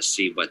 to kind of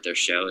see what their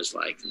show is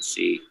like, and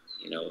see,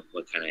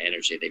 what kind of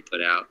energy they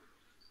put out.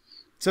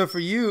 So for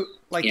you,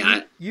 like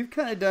you've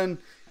kind of done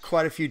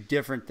quite a few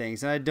different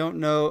things, and I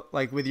don't know,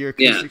 like with your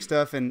acoustic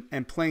stuff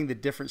and playing the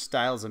different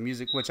styles of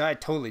music, which I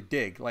totally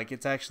dig. Like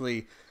it's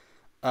actually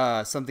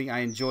something I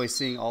enjoy,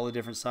 seeing all the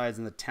different sides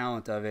and the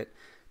talent of it.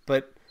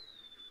 But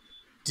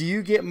do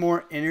you get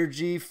more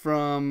energy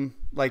from,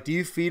 like, do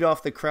you feed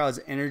off the crowd's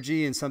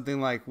energy in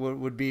something like what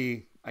would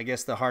be, I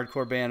guess, the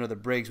hardcore band or the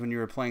Briggs when you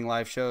were playing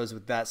live shows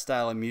with that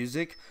style of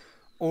music?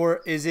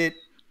 Or is it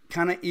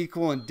kind of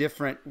equal and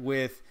different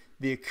with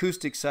the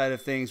acoustic side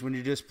of things when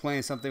you're just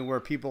playing something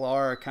where people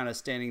are kind of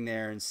standing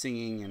there and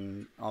singing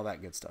and all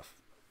that good stuff?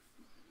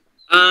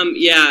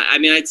 Yeah, I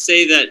mean, I'd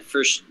say that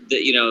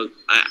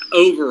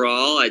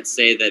overall, I'd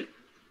say that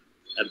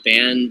a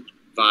band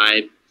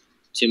vibe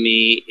to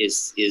me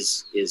is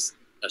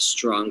a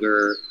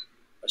stronger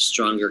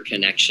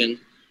connection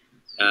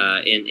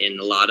in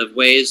a lot of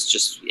ways,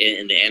 just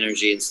in the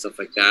energy and stuff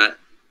like that.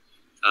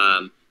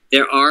 I've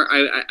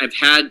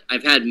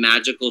had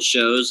magical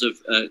shows of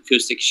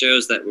acoustic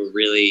shows that were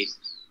really,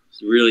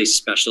 really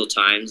special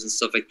times and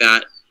stuff like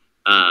that.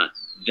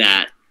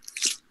 That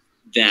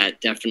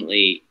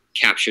definitely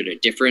captured a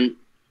different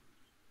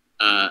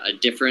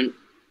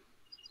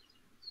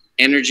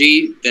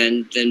energy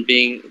than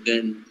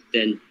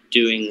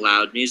doing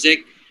loud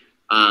music.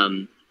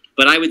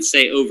 But I would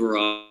say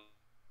overall,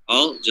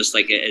 just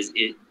like as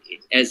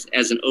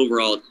an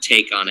overall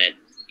take on it,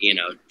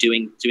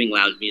 doing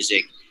loud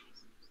music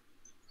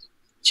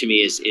to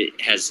me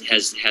has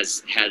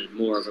had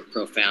more of a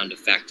profound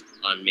effect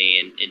on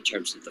me in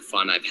terms of the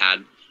fun I've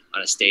had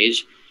on a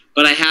stage.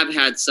 But I have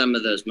had some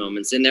of those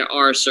moments, and there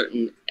are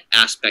certain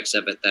aspects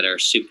of it that are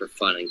super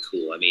fun and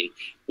cool. I mean,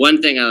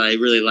 one thing I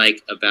really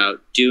like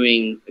about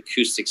doing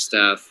acoustic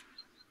stuff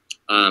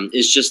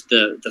is just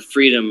the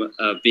freedom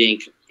of being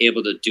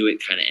able to do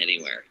it kind of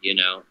anywhere,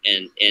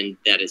 and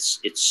that it's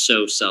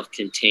so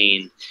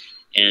self-contained.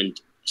 And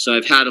so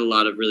I've had a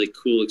lot of really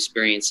cool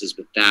experiences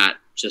with that,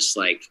 just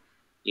like,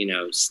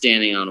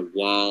 standing on a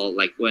wall.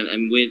 Like when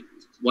I'm with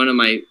one of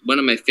my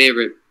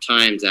favorite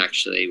times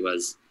actually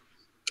was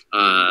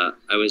I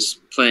was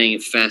playing a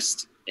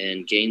fest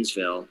in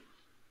Gainesville,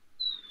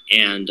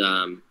 and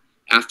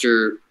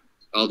after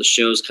all the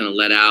shows kind of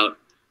let out,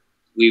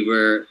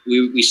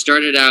 we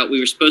started out. We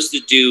were supposed to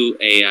do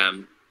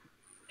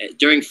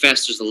during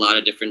fest. There's a lot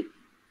of different,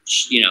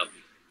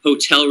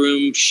 hotel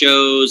room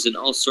shows and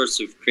all sorts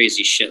of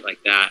crazy shit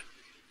like that.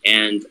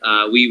 And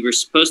we were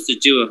supposed to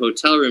do a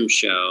hotel room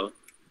show,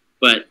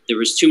 but there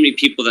was too many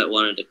people that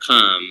wanted to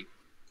come,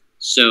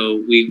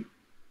 so we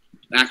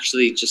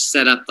actually just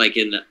set up like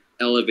in the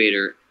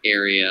elevator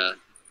area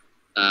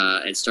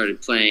and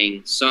started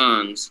playing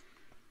songs.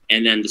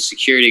 And then the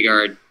security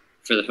guard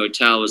for the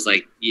hotel was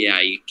like, yeah,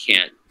 you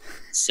can't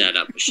set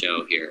up a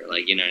show here.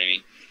 Like, you know what I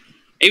mean?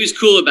 He was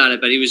cool about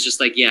it, but he was just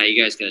like, yeah, you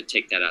guys got to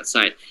take that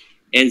outside.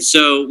 And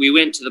so we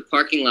went to the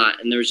parking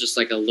lot, and there was just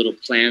like a little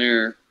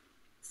planter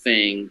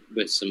thing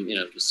with some,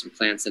 with some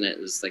plants in it.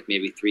 It was like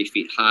maybe 3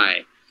 feet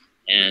high,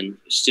 and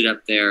stood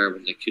up there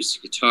with an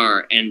acoustic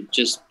guitar. And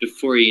just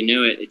before you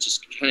knew it, it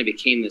just kind of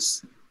became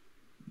this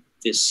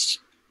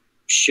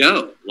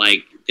show.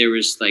 Like there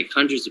was like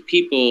hundreds of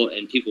people,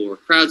 and people were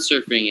crowd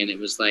surfing, and it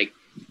was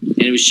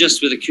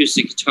just with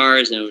acoustic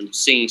guitars and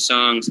singing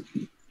songs.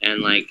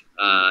 And like,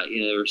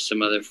 there were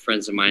some other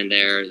friends of mine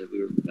there that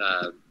we were,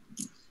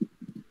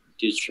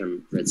 dudes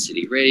from Red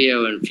City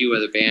Radio and a few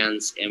other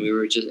bands, and we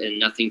were just in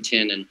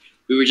Nothington, and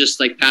we were just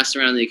like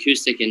passing around the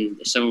acoustic, and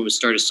someone would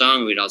start a song,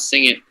 and we'd all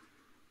sing it.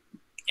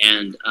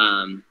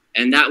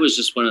 And that was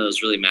just one of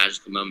those really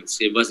magical moments.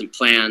 It wasn't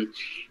planned.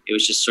 It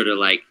was just sort of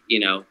like,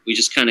 we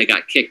just kind of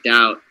got kicked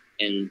out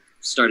and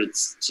started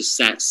to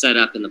set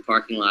up in the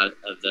parking lot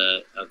of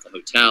the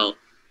hotel.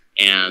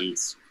 And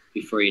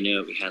before you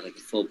knew it, we had like a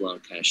full blown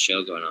kind of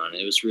show going on.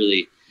 It was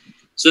really,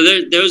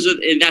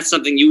 and that's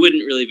something you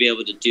wouldn't really be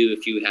able to do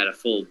if you had a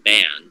full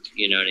band.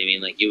 You know what I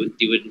mean? Like you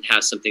wouldn't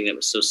have something that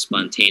was so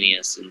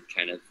spontaneous and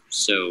kind of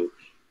so,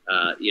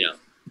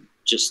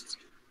 just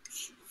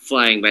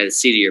flying by the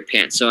seat of your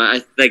pants. So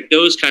I like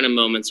those kind of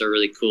moments are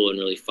really cool and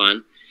really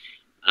fun.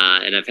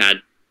 And I've had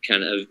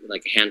kind of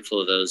like a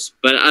handful of those,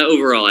 but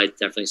overall, I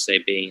definitely say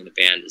being in a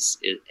band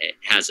it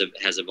has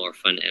a more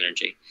fun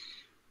energy.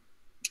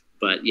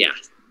 But yeah,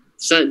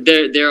 so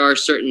there are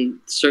certain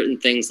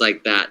things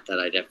like that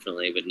I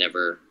definitely would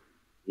never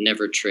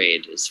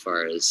trade as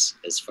far as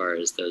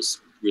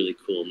those really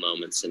cool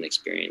moments and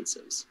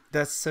experiences.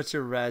 That's such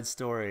a rad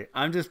story.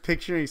 I'm just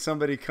picturing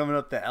somebody coming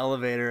up the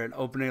elevator and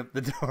opening up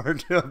the door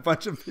to a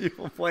bunch of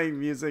people playing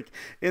music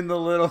in the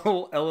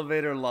little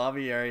elevator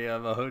lobby area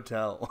of a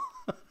hotel.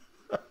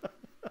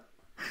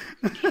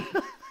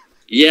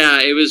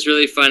 Yeah, it was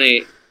really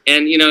funny.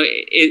 And,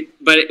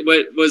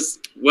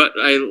 what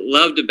I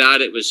loved about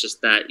it was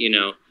just that,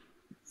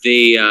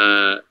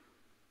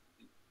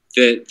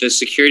 the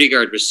security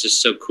guard was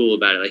just so cool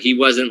about it. Like he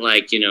wasn't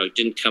like,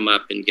 didn't come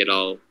up and get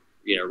all,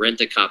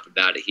 rent a cop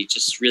about it. He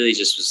just really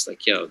just was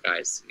like, yo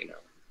guys,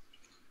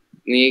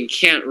 you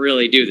can't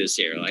really do this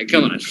here. Like,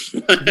 come on.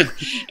 And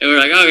we're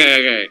like,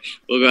 okay,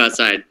 we'll go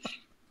outside.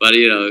 But,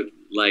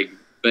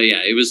 but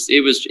yeah,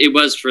 it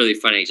was really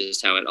funny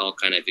just how it all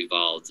kind of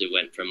evolved. It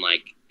went from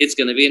like, it's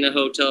going to be in a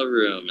hotel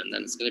room, and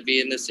then it's going to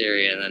be in this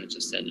area, and then it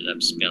just ended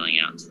up spilling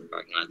out to the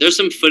parking lot. There's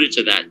some footage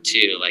of that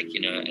too. Like,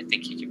 I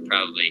think you could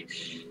probably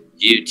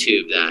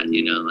YouTube that,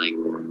 like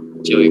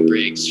Joey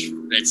Briggs,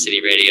 Red City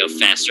Radio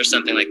Fest or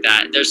something like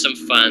that. There's some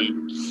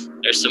fun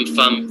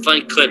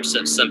clips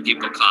of some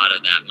people caught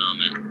of that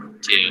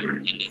moment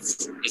too. And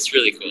it's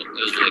really cool. It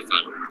was really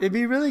fun. It'd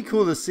be really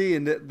cool to see.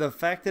 And the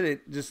fact that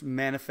it just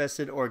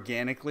manifested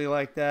organically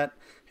like that,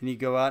 and you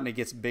go out and it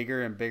gets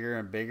bigger and bigger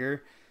and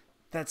bigger.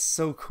 That's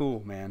so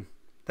cool, man.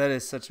 That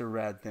is such a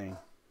rad thing.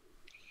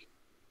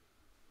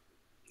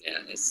 Yeah,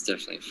 it's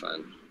definitely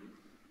fun.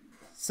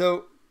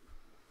 So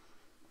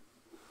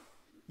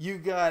you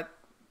got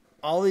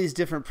all these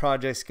different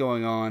projects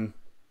going on.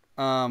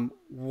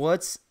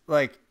 What's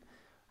like,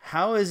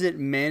 how is it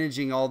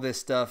managing all this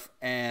stuff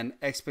and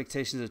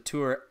expectations of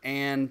tour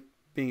and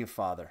being a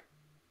father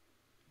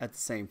at the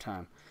same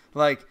time?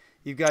 Like,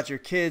 you've got your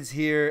kids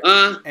here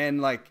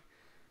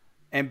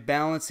and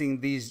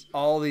balancing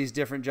all these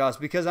different jobs,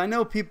 because I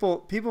know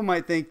people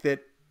might think that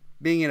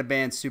being in a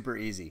band's super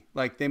easy.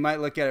 Like they might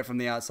look at it from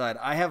the outside.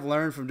 I have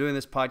learned from doing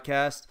this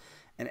podcast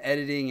and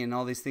editing and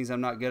all these things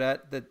I'm not good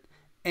at, that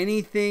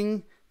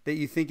anything that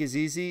you think is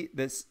easy,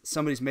 that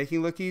somebody's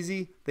making look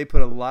easy, they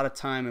put a lot of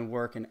time and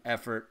work and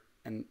effort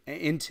and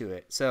into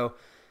it. So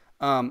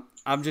I'm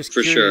just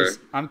curious. Sure.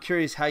 I'm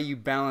curious how you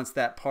balance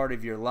that part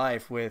of your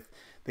life with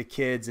the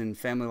kids and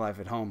family life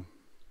at home.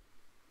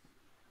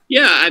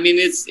 Yeah, I mean,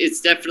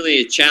 it's definitely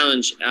a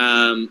challenge.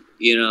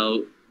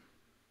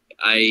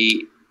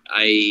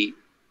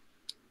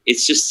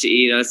 It's just,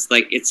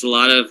 it's a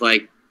lot of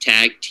like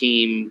tag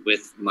team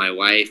with my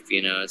wife.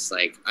 It's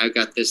like, I've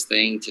got this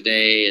thing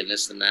today and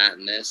this and that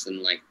and this,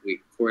 and like we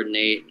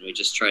coordinate and we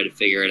just try to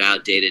figure it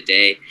out day to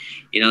day,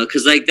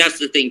 because like that's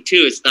the thing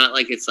too. It's not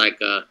like it's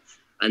like a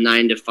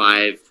 9 to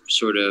 5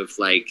 sort of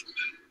like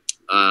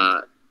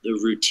the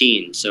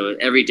routine. So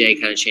every day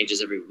kind of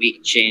changes, every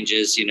week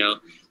changes,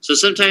 So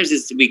sometimes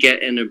we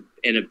get in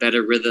a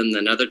better rhythm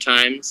than other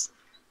times.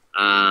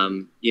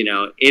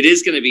 It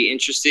is going to be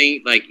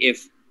interesting. Like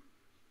if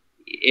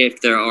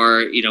there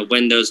are,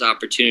 when those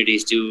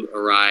opportunities do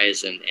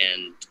arise and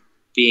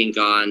being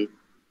gone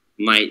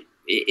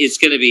it's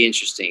going to be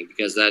interesting,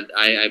 because that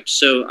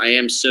I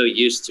am so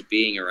used to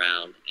being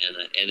around,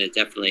 and it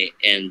definitely,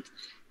 and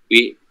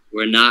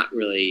we're not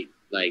really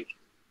like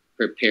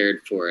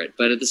prepared for it,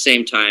 but at the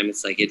same time,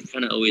 it's like it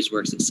kind of always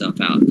works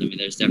itself out. I mean,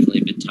 there's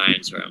definitely been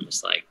times where I'm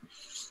just like,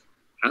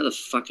 how the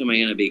fuck am I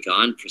going to be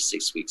gone for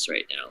 6 weeks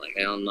right now? Like,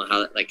 I don't know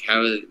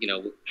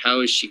how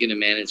is she going to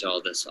manage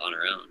all this on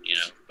her own,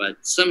 but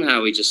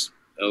somehow we just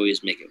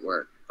always make it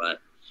work. But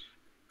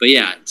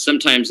yeah,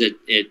 sometimes it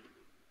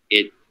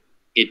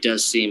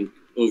does seem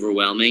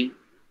overwhelming,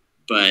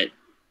 but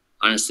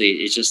honestly,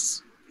 it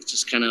just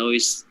kind of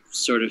always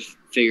sort of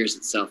figures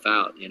itself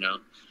out, you know.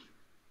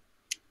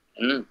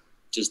 I don't know,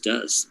 it just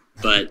does.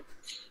 But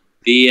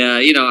the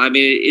you know, I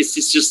mean, it's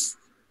just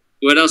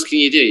what else can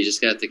you do? You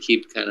just got to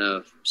keep kind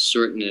of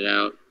sorting it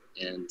out.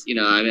 And you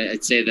know, I mean,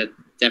 I'd say that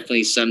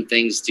definitely some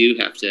things do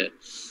have to.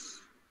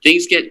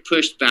 Things get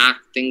pushed back.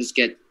 Things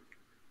get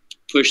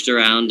pushed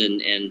around,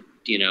 and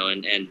you know,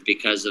 and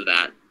because of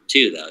that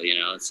too, though, you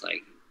know, it's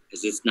like,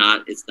 because it's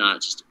not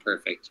just a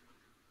perfect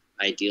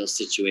ideal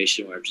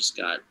situation where I've just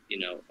got, you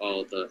know,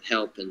 all the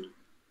help and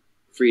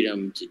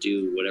freedom to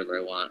do whatever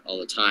I want all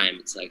the time.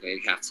 It's like I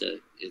have to,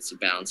 it's a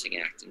balancing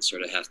act, and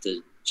sort of have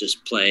to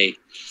just play,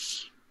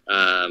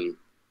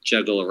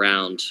 juggle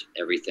around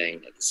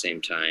everything at the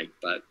same time.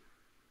 But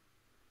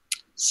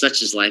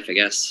such is life, I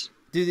guess.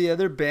 Do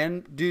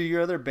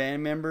your other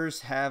band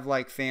members have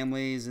like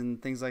families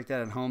and things like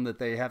that at home that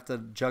they have to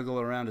juggle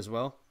around as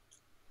well?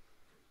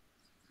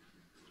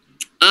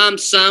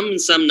 Some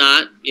and some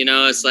not. You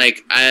know, it's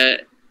like I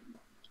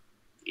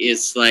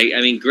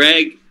mean,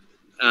 Greg,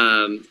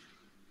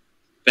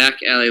 Back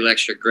Alley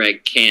Lecture,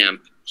 Greg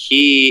Camp,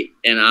 he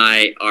and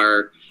I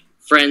are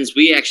friends.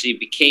 We actually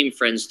became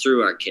friends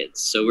through our kids.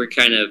 So we're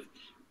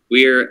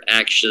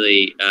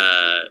actually,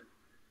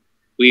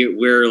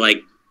 we're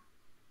like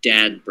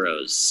dad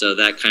bros. So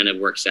that kind of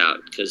works out,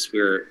 because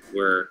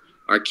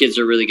our kids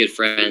are really good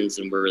friends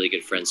and we're really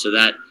good friends. So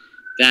that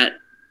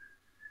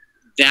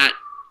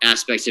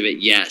aspect of it,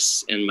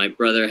 yes. And my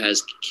brother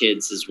has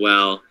kids as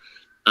well.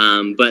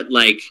 But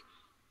like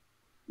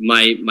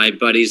my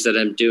buddies that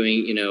I'm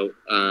doing, you know,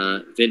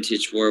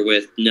 Vintage War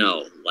with,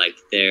 no, like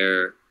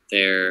they're,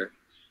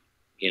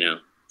 you know,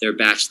 they're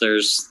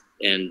bachelors,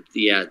 and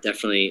yeah,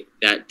 definitely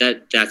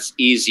that's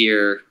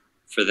easier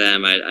for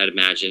them, I'd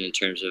imagine, in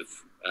terms of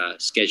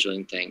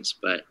scheduling things.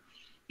 But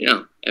you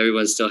know,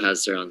 everyone still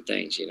has their own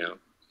things, you know,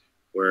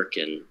 work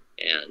and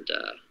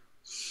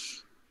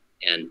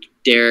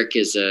Derek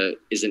is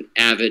an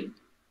avid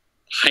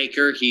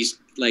hiker. He's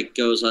like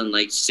goes on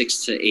like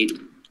 6 to 8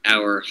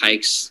 hour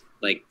hikes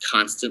like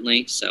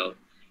constantly. So,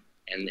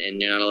 and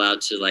you're not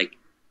allowed to like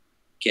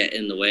get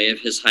in the way of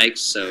his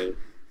hikes. So,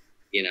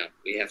 you know,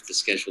 we have to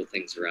schedule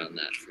things around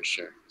that for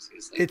sure. So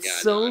he's like,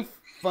 it's so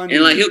funny.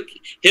 And like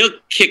he'll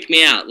kick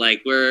me out,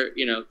 like we're,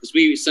 you know, because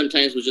we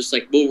sometimes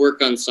we'll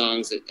work on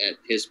songs at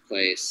his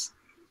place,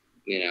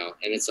 you know,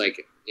 and it's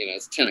like, you know,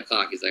 it's 10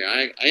 o'clock. He's like,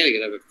 I gotta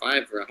get up at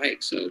 5 for a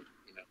hike, so you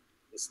know,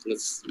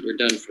 we're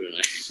done for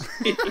tonight.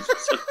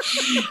 So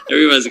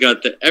everyone's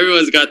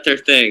got their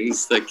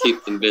things that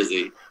keep them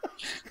busy.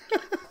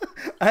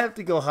 I have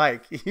to go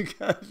hike. You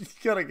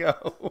gotta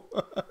go.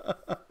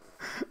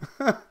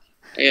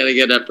 I gotta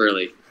get up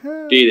early.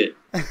 Beat it.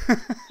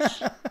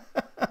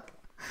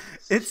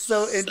 It's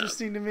so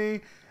interesting to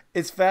me.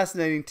 It's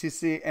fascinating to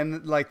see,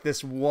 and like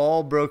this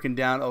wall broken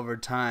down over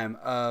time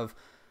of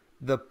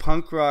the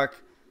punk rock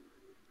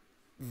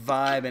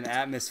vibe and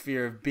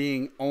atmosphere of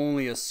being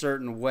only a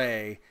certain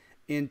way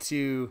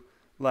into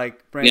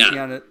like branching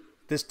out.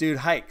 This dude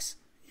hikes.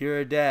 You're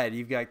a dad.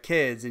 You've got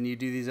kids, and you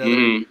do these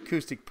other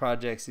acoustic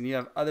projects, and you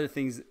have other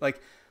things.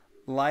 Like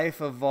life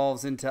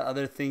evolves into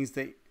other things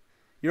that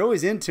you're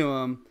always into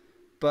them,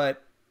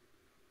 but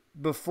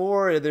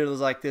before there was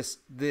like this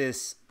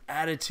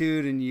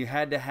attitude, and you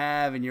had to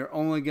have, and you're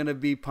only gonna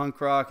be punk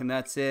rock, and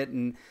that's it.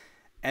 And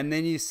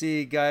then you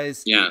see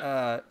guys,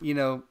 you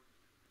know,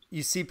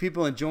 you see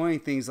people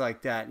enjoying things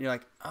like that, and you're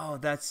like, oh,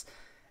 that's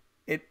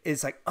it.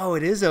 It's like, oh,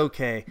 it is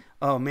okay.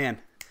 Oh man,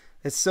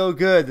 it's so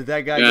good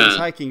that guy goes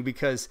hiking,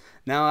 because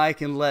now I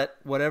can let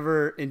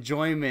whatever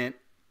enjoyment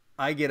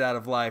I get out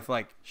of life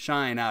like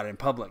shine out in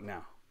public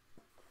now.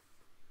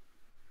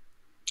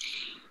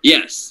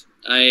 Yes.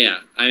 I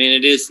mean,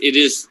 it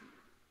is.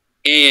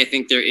 I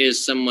think there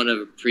is somewhat of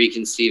a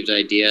preconceived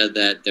idea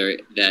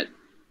that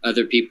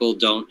other people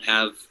don't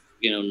have,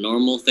 you know,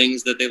 normal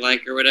things that they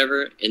like or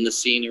whatever in the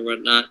scene or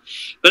whatnot.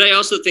 But I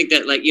also think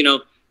that, like, you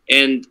know,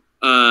 and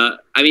I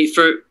mean,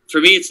 for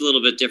me, it's a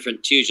little bit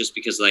different too, just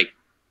because like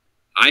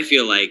I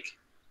feel like,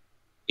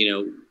 you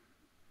know,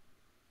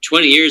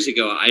 20 years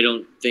ago, I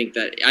don't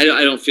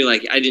feel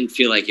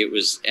like it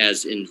was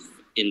as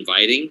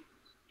inviting,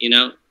 you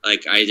know.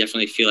 Like, I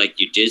definitely feel like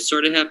you did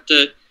sort of have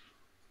to,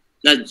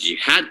 not that you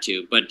had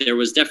to, but there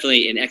was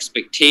definitely an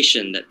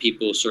expectation that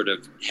people sort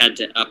of had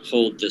to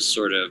uphold this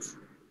sort of,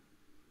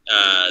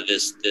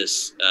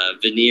 this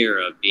veneer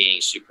of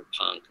being super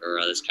punk or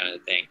this kind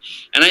of thing.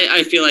 And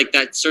I feel like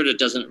that sort of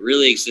doesn't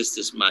really exist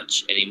as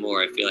much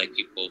anymore. I feel like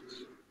people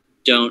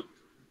don't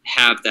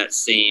have that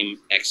same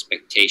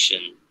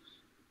expectation.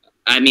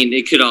 I mean,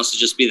 it could also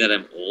just be that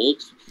I'm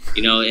old,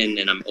 you know, and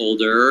I'm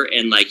older,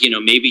 and like, you know,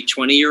 maybe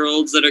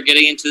 20-year-olds that are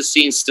getting into the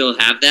scene still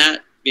have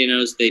that, you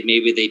know,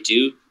 maybe they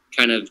do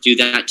kind of do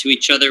that to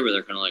each other, where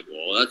they're kind of like,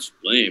 well, that's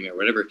lame or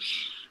whatever.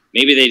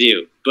 Maybe they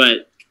do,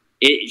 but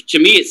to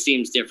me, it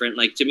seems different.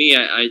 Like, to me,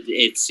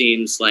 it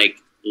seems like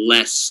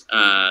less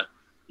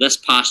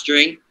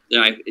posturing.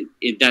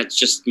 That's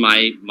just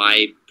my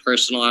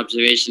personal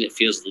observation, it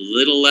feels a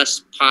little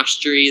less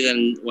postury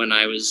than when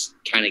I was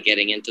kind of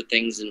getting into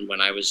things and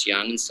when I was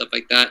young and stuff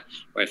like that,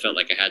 where I felt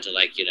like I had to,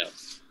 like, you know,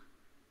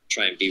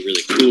 try and be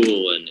really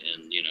cool and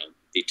you know,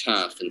 be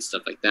tough and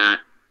stuff like that.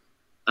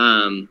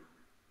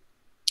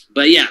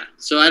 But yeah,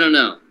 so I don't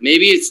know.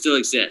 Maybe it still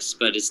exists,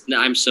 but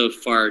I'm so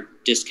far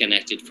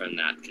disconnected from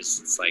that because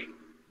it's like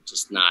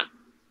just not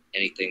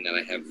anything that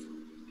I have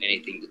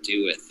anything to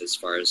do with as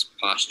far as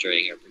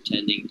posturing or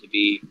pretending to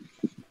be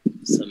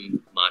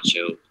some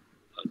macho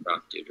punk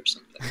rock dude or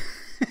something.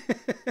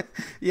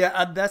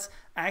 Yeah, that's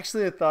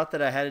actually a thought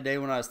that I had today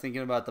when I was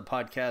thinking about the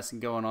podcast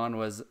and going on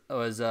was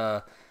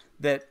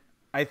that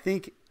I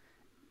think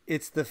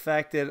it's the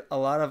fact that a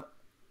lot of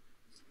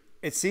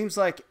it seems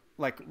like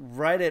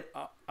right at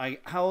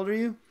how old are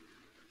you?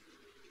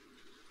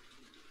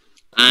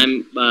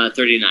 I'm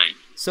 39.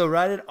 So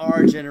right at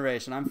our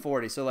generation, I'm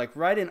 40. So like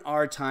right in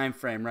our time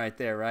frame, right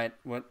there, right?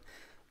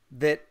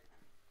 That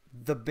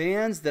the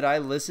bands that I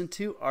listen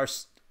to are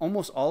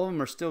almost all of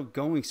them are still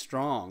going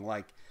strong.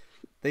 Like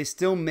they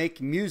still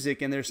make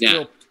music and they're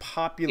still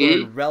popular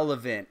and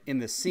relevant in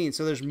the scene.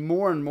 So there's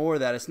more and more of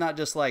that. It's not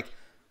just like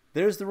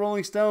there's the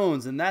Rolling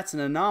Stones and that's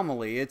an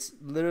anomaly. It's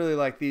literally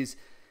like these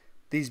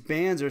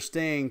bands are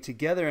staying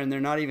together and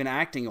they're not even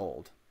acting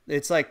old.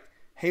 It's like,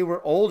 hey,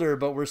 we're older,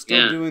 but we're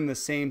still doing the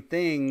same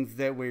things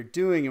that we're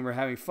doing and we're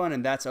having fun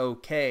and that's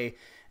okay.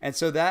 And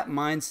so that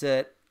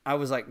mindset, I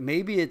was like,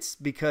 maybe it's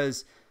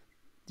because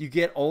you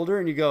get older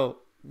and you go,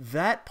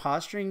 that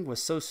posturing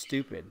was so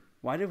stupid.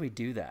 Why did we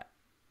do that?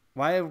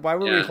 Why were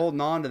we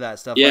holding on to that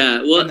stuff? Yeah,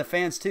 like, well, and the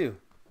fans too.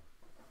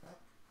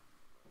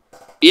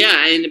 Yeah,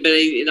 but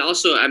it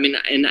also, I mean,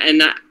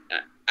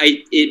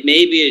 it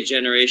may be a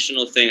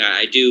generational thing.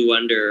 I do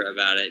wonder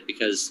about it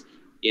because,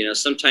 you know,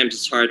 sometimes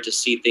it's hard to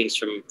see things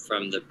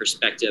from the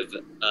perspective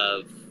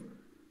of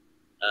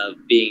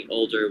being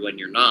older when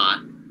you're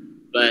not.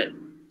 But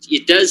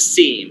it does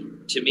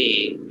seem to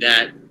me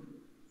that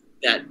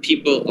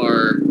people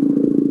are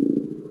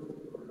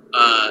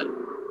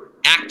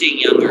acting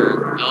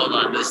younger. Hold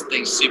on, this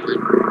thing's super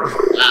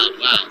loud.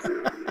 Wow.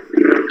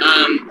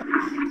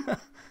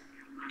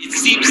 It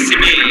seems to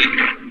me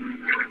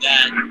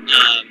that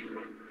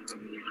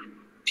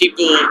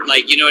people,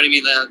 like, you know what I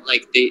mean?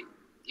 Like they,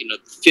 you know,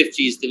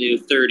 50 is the new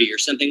 30 or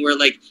something, where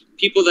like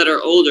people that are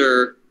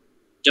older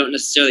don't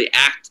necessarily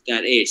act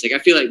that age. Like I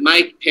feel like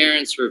my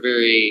parents were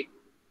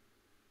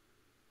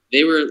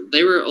they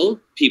were old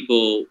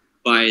people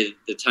by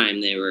the time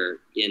they were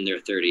in their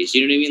 30s.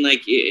 You know what I mean?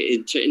 Like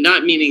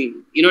not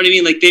meaning, you know what I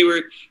mean? Like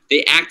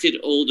they acted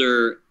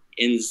older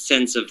in the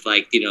sense of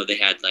like, you know, they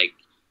had like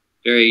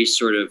very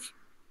sort of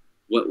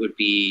what would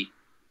be,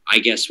 I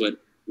guess, what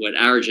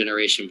our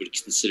generation would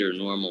consider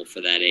normal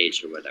for that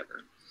age or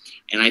whatever.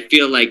 And I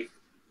feel like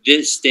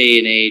this day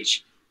and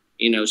age,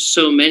 you know,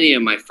 so many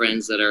of my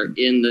friends that are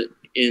in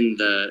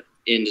the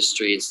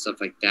industry and stuff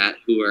like that,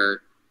 who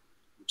are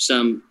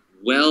some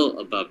well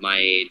above my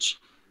age,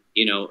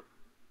 you know,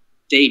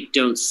 they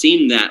don't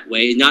seem that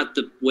way. Not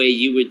the way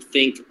you would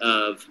think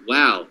of,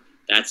 wow,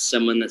 that's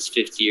someone that's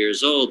 50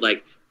 years old.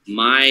 Like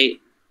my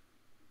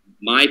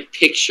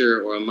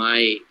picture or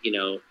my, you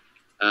know,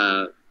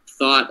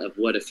 thought of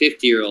what a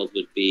 50-year-old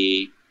would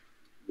be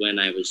when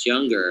I was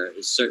younger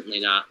is certainly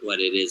not what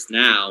it is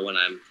now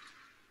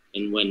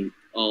when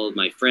all of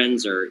my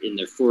friends are in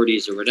their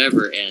 40s or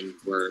whatever, and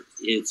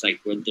it's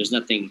like when there's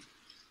nothing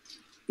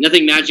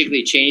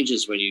magically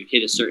changes when you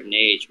hit a certain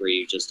age where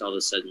you just all of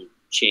a sudden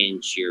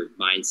change your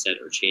mindset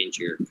or change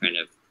your kind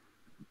of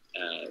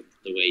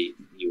the way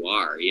you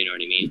are, you know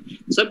what I mean?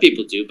 Some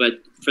people do, but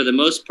for the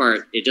most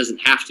part, it doesn't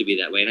have to be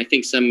that way. And I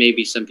think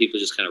maybe some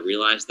people just kind of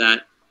realize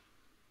that.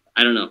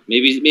 I don't know.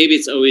 Maybe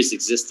it's always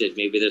existed.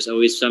 Maybe there's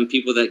always some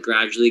people that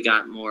gradually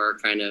got more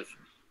kind of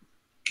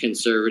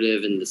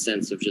conservative in the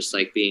sense of just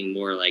like being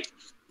more like,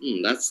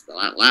 that's a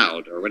lot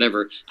loud or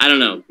whatever. I don't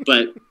know.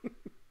 But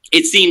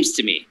it seems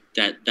to me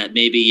that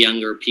maybe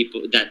younger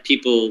people, that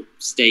people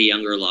stay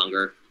younger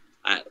longer,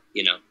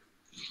 you know,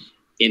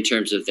 in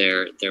terms of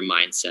their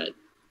mindset.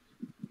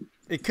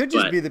 It could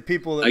just be the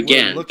people that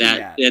again, we're looking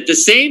at. At the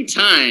same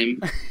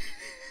time,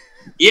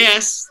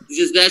 yes,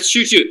 that's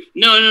true too.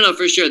 No,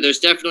 for sure. There's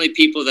definitely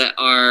people that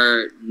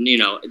are, you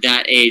know,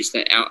 that age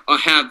that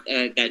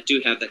that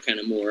do have that kind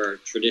of more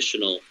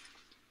traditional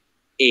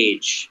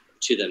age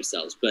to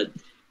themselves. But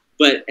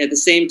at the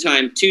same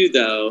time too,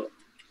 though,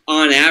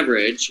 on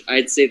average,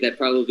 I'd say that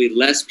probably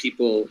less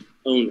people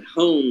own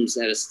homes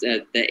at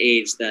the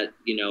age that,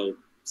 you know,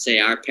 say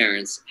our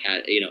parents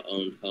had, you know,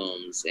 owned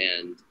homes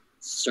and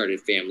started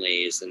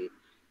families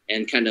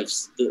and kind of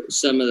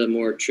some of the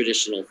more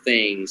traditional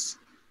things,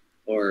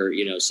 or,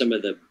 you know, some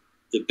of the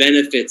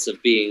benefits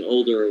of being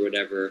older or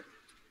whatever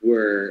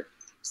were,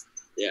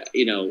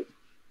 you know,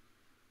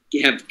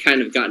 have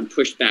kind of gotten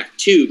pushed back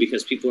too,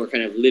 because people are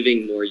kind of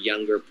living more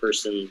younger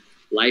person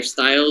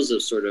lifestyles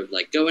of sort of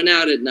like going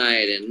out at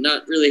night and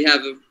not really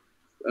have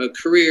a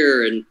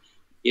career and,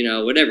 you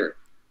know, whatever.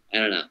 I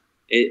don't know.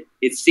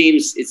 It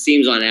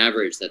seems on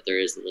average that there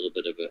is a little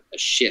bit of a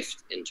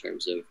shift in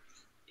terms of,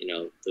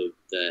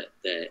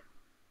 the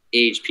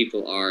age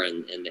people are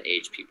and the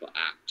age people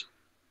act.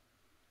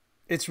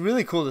 It's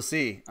really cool to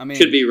see. I mean,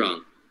 could be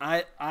wrong.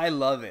 I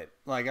love it.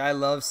 Like, I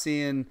love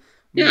seeing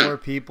more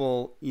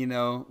people.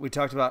 We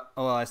talked about.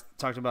 I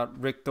talked about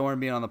Rick Thorne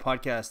being on the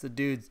podcast. The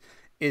dude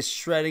is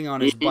shredding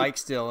on his bike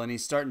still, and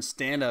he's starting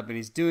stand up, and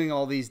he's doing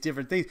all these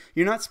different things.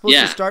 You're not supposed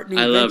to start new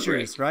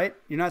ventures, right?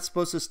 You're not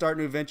supposed to start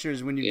new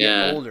ventures when you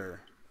get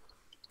older.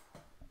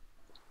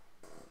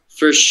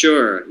 For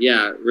sure.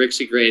 Yeah,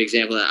 Rick's a great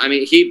example of that. I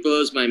mean, he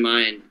blows my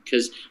mind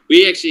because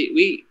we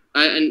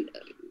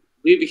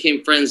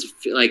became friends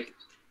like,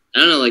 I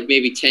don't know, like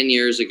maybe 10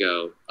 years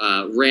ago,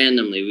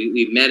 randomly.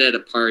 We met at a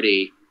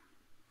party.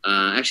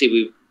 Actually,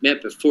 we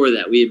met before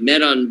that. We had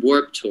met on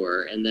Warped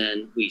Tour, and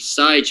then we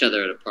saw each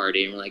other at a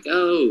party, and we're like,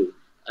 oh,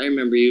 I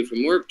remember you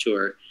from Warped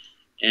Tour.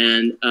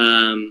 And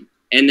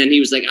then he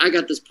was like, I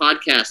got this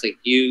podcast. Like,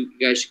 you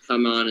guys should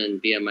come on and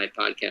be on my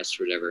podcast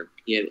or whatever.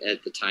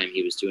 At the time,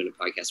 he was doing a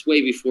podcast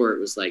way before it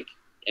was like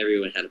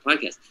everyone had a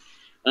podcast.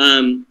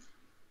 And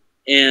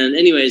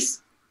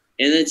anyways,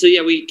 and then so,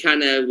 yeah, we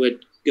kind of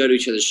would go to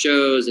each other's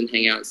shows and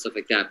hang out and stuff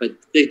like that. But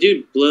the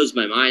dude blows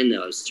my mind,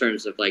 though, in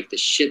terms of, like, the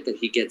shit that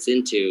he gets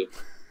into.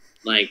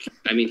 Like,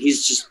 I mean,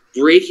 he's just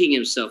breaking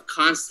himself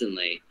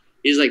constantly.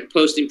 He's, like,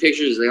 posting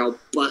pictures, like, all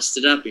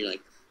busted up. And you're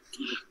like,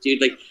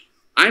 dude, like,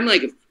 I'm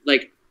like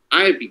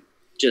I'd be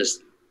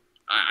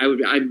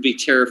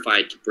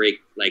terrified to break,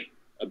 like,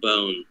 a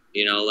bone,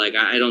 like,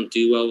 I don't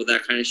do well with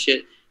that kind of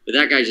shit. But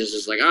that guy just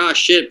is like, oh,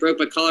 shit, broke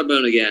my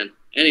collarbone again.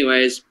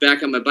 Anyways,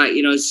 back on my bike.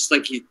 It's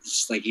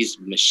just like he's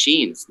a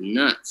machine. It's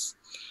nuts.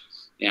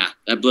 Yeah,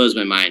 that blows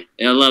my mind.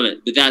 And I love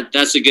it. But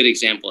that's a good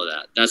example of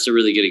that. That's a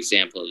really good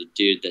example of a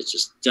dude that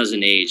just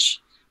doesn't age,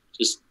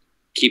 just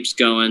keeps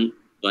going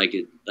like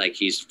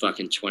he's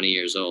fucking 20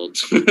 years old.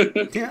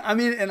 Yeah, I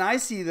mean, and I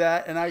see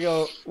that, and I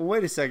go, well,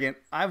 wait a second.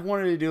 I've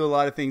wanted to do a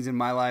lot of things in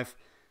my life,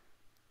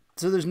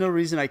 so there's no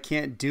reason I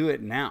can't do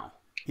it now.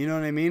 You know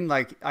what I mean?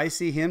 Like, I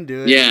see him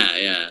do it. Yeah,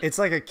 yeah. It's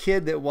like a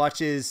kid that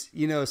watches,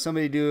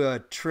 somebody do a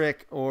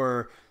trick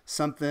or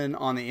something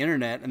on the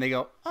internet, and they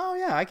go, oh,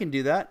 yeah, I can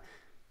do that.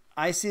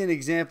 I see an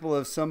example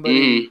of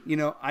somebody,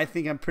 I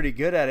think I'm pretty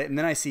good at it. And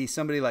then I see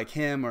somebody like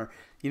him or,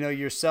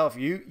 yourself.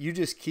 You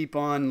just keep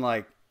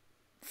on,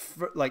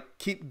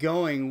 keep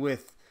going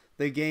with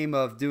the game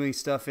of doing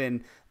stuff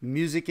in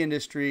music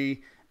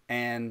industry.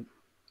 And,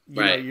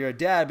 you're a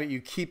dad, but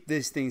you keep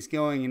these things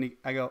going. And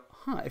I go,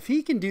 if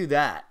he can do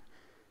that,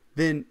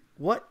 then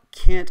what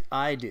can't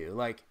I do?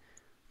 Like,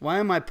 why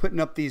am I putting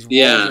up these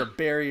walls or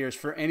barriers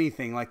for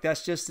anything? Like,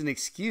 that's just an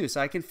excuse.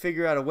 I can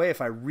figure out a way. If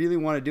I really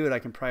want to do it, I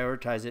can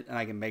prioritize it and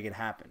I can make it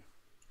happen.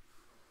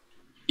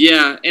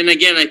 Yeah. And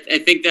again, I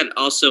think that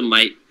also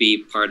might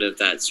be part of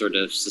that sort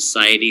of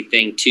society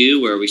thing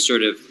too, where we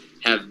sort of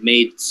have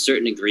made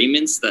certain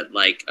agreements that,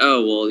 like,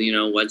 oh,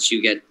 well, once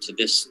you get to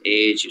this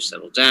age, you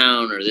settle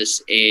down, or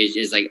this age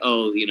is like,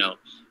 oh,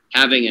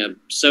 having a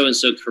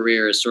so-and-so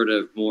career is sort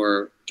of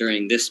more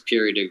during this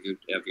period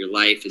of your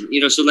life.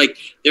 And, so, like,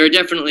 there are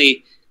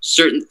definitely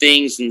certain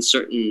things and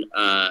certain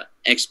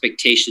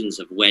expectations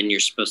of when you're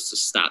supposed to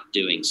stop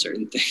doing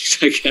certain things,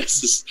 I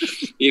guess,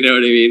 you know what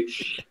I mean?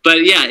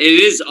 But, yeah, it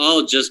is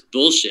all just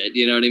bullshit,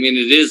 you know what I mean?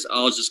 It is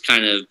all just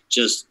kind of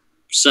just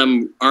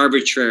some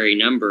arbitrary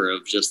number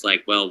of just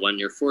like, well, when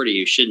you're 40,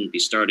 you shouldn't be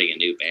starting a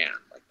new band.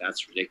 Like,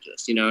 that's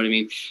ridiculous, you know what I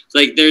mean? It's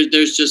like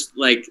there's just,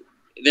 like,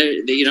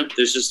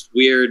 there's just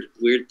weird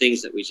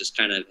things that we just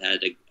kind of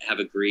have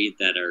agreed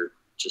that are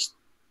just,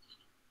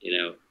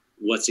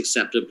 what's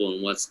acceptable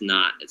and what's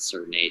not at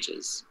certain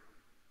ages.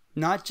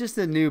 Not just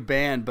a new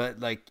band, but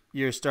like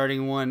you're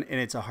starting one and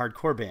it's a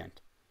hardcore band.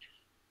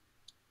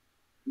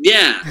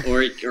 Yeah,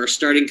 or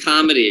starting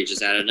comedy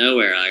just out of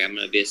nowhere. Like, I'm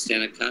gonna be a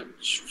stand-up comic.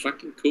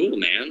 Fucking cool,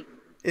 man.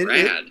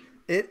 Rad.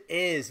 It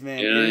is, man.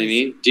 You know what I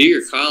mean? Do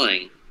your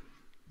calling.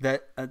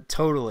 That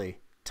totally.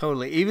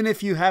 Even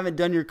if you haven't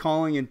done your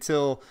calling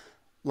until,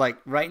 like,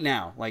 right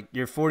now, like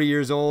you're 40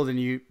 years old and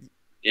you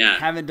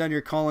haven't done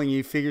your calling,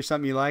 you figure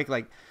something you like,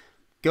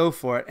 go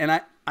for it. And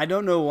I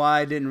don't know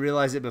why I didn't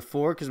realize it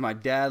before, because my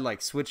dad,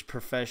 like, switched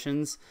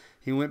professions.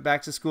 He went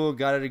back to school,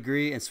 got a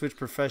degree, and switched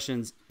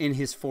professions in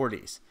his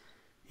 40s.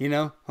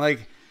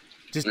 Like,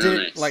 just did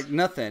it like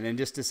nothing and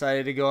just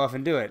decided to go off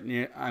and do it.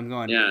 And I'm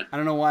going, I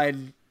don't know why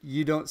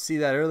you don't see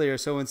that earlier.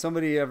 So when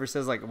somebody ever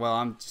says, like, well,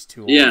 I'm just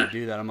too old to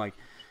do that, I'm like,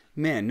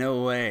 man,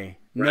 no way.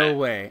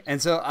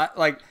 And so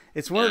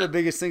it's one of the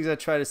biggest things I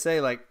try to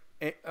say, like,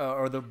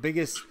 or the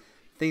biggest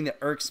thing that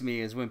irks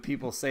me is when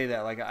people say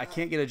that, like, I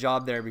can't get a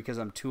job there because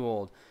I'm too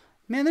old.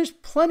 Man, there's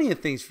plenty of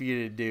things for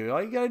you to do.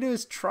 All you got to do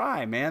is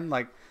try, man.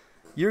 Like,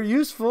 you're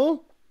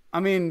useful. I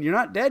mean, you're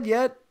not dead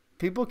yet.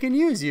 People can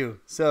use you.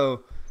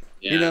 So,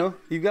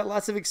 you've got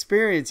lots of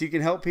experience. You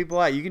can help people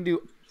out. You can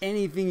do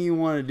anything you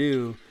want to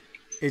do.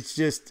 It's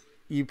just,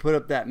 you put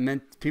up that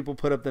people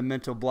put up the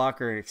mental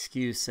blocker and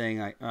excuse saying,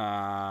 like,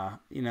 I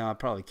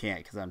probably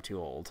can't because I'm too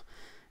old.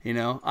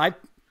 I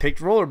picked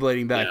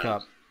rollerblading back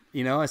up.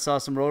 I saw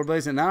some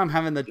rollerblades and now I'm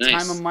having the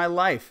time of my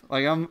life.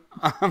 Like, I'm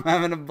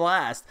having a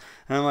blast.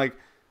 And I'm like,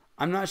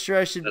 I'm not sure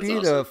I should That's be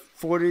awesome. the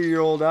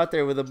 40-year-old out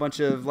there with a bunch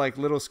of like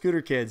little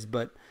scooter kids,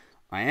 but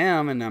I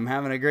am, and I'm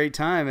having a great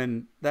time.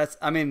 And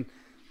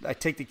I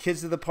take the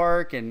kids to the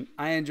park, and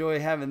I enjoy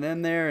having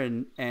them there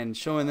and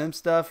showing them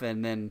stuff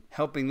and then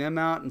helping them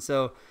out. And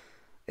so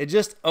it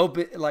just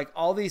like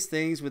all these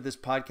things with this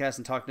podcast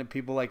and talking to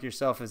people like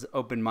yourself has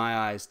opened my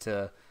eyes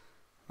to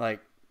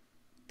like,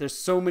 there's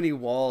so many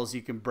walls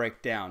you can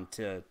break down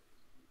to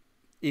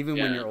even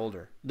when you're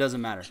older.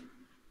 Doesn't matter.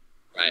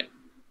 Right.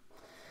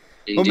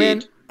 Indeed. Well,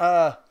 man,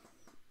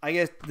 I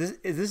guess this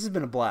has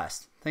been a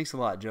blast. Thanks a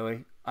lot,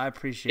 Joey. I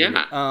appreciate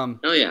it. Oh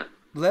yeah.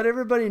 Let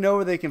everybody know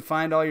where they can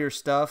find all your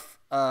stuff,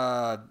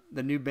 the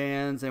new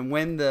bands, and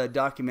when the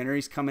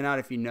documentary's coming out,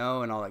 if you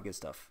know, and all that good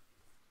stuff.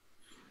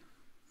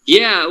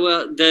 Yeah,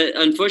 well,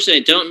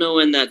 unfortunately, I don't know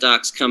when that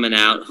doc's coming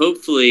out.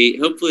 Hopefully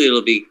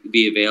it'll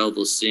be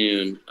available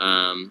soon.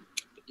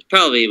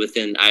 Probably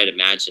within, I'd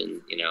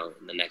imagine, in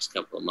the next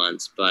couple of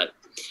months. But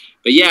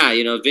yeah,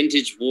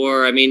 Vintage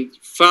War. I mean,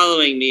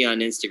 following me on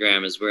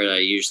Instagram is where I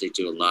usually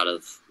do a lot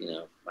of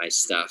my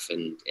stuff,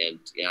 and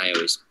I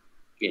always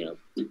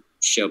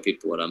show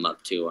people what I'm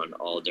up to on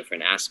all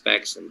different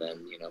aspects, and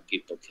then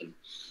people can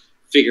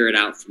figure it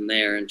out from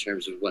there in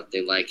terms of what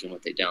they like and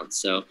what they don't.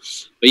 So,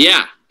 but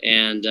yeah,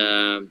 and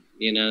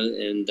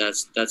and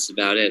that's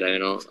about it. I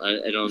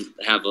don't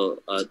have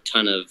a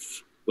ton of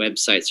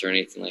websites or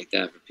anything like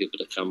that for people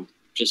to come.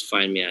 Just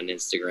find me on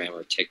Instagram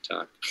or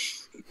TikTok.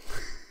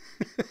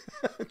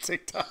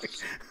 TikTok.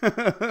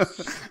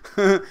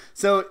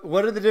 So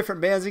what are the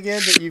different bands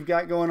again that you've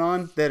got going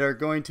on that are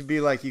going to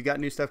be like, you got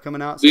new stuff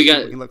coming out, so we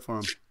can look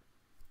for them?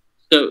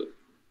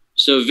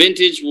 So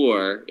Vintage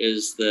War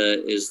is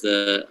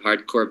the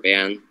hardcore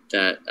band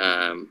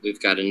that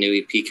we've got a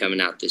new EP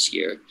coming out this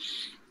year,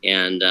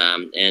 and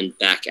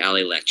Back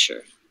Alley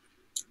Lecture,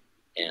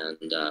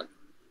 and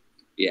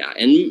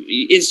and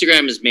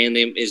Instagram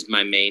is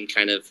my main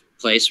kind of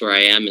place where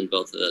I am, and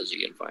both of those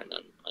you can find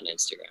on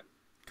Instagram.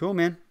 Cool,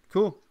 man.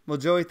 Cool. Well,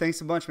 Joey,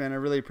 thanks a bunch, man. I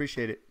really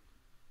appreciate it.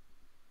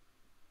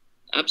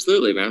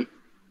 Absolutely, man.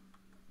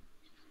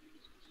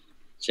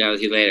 Chat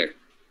with you later.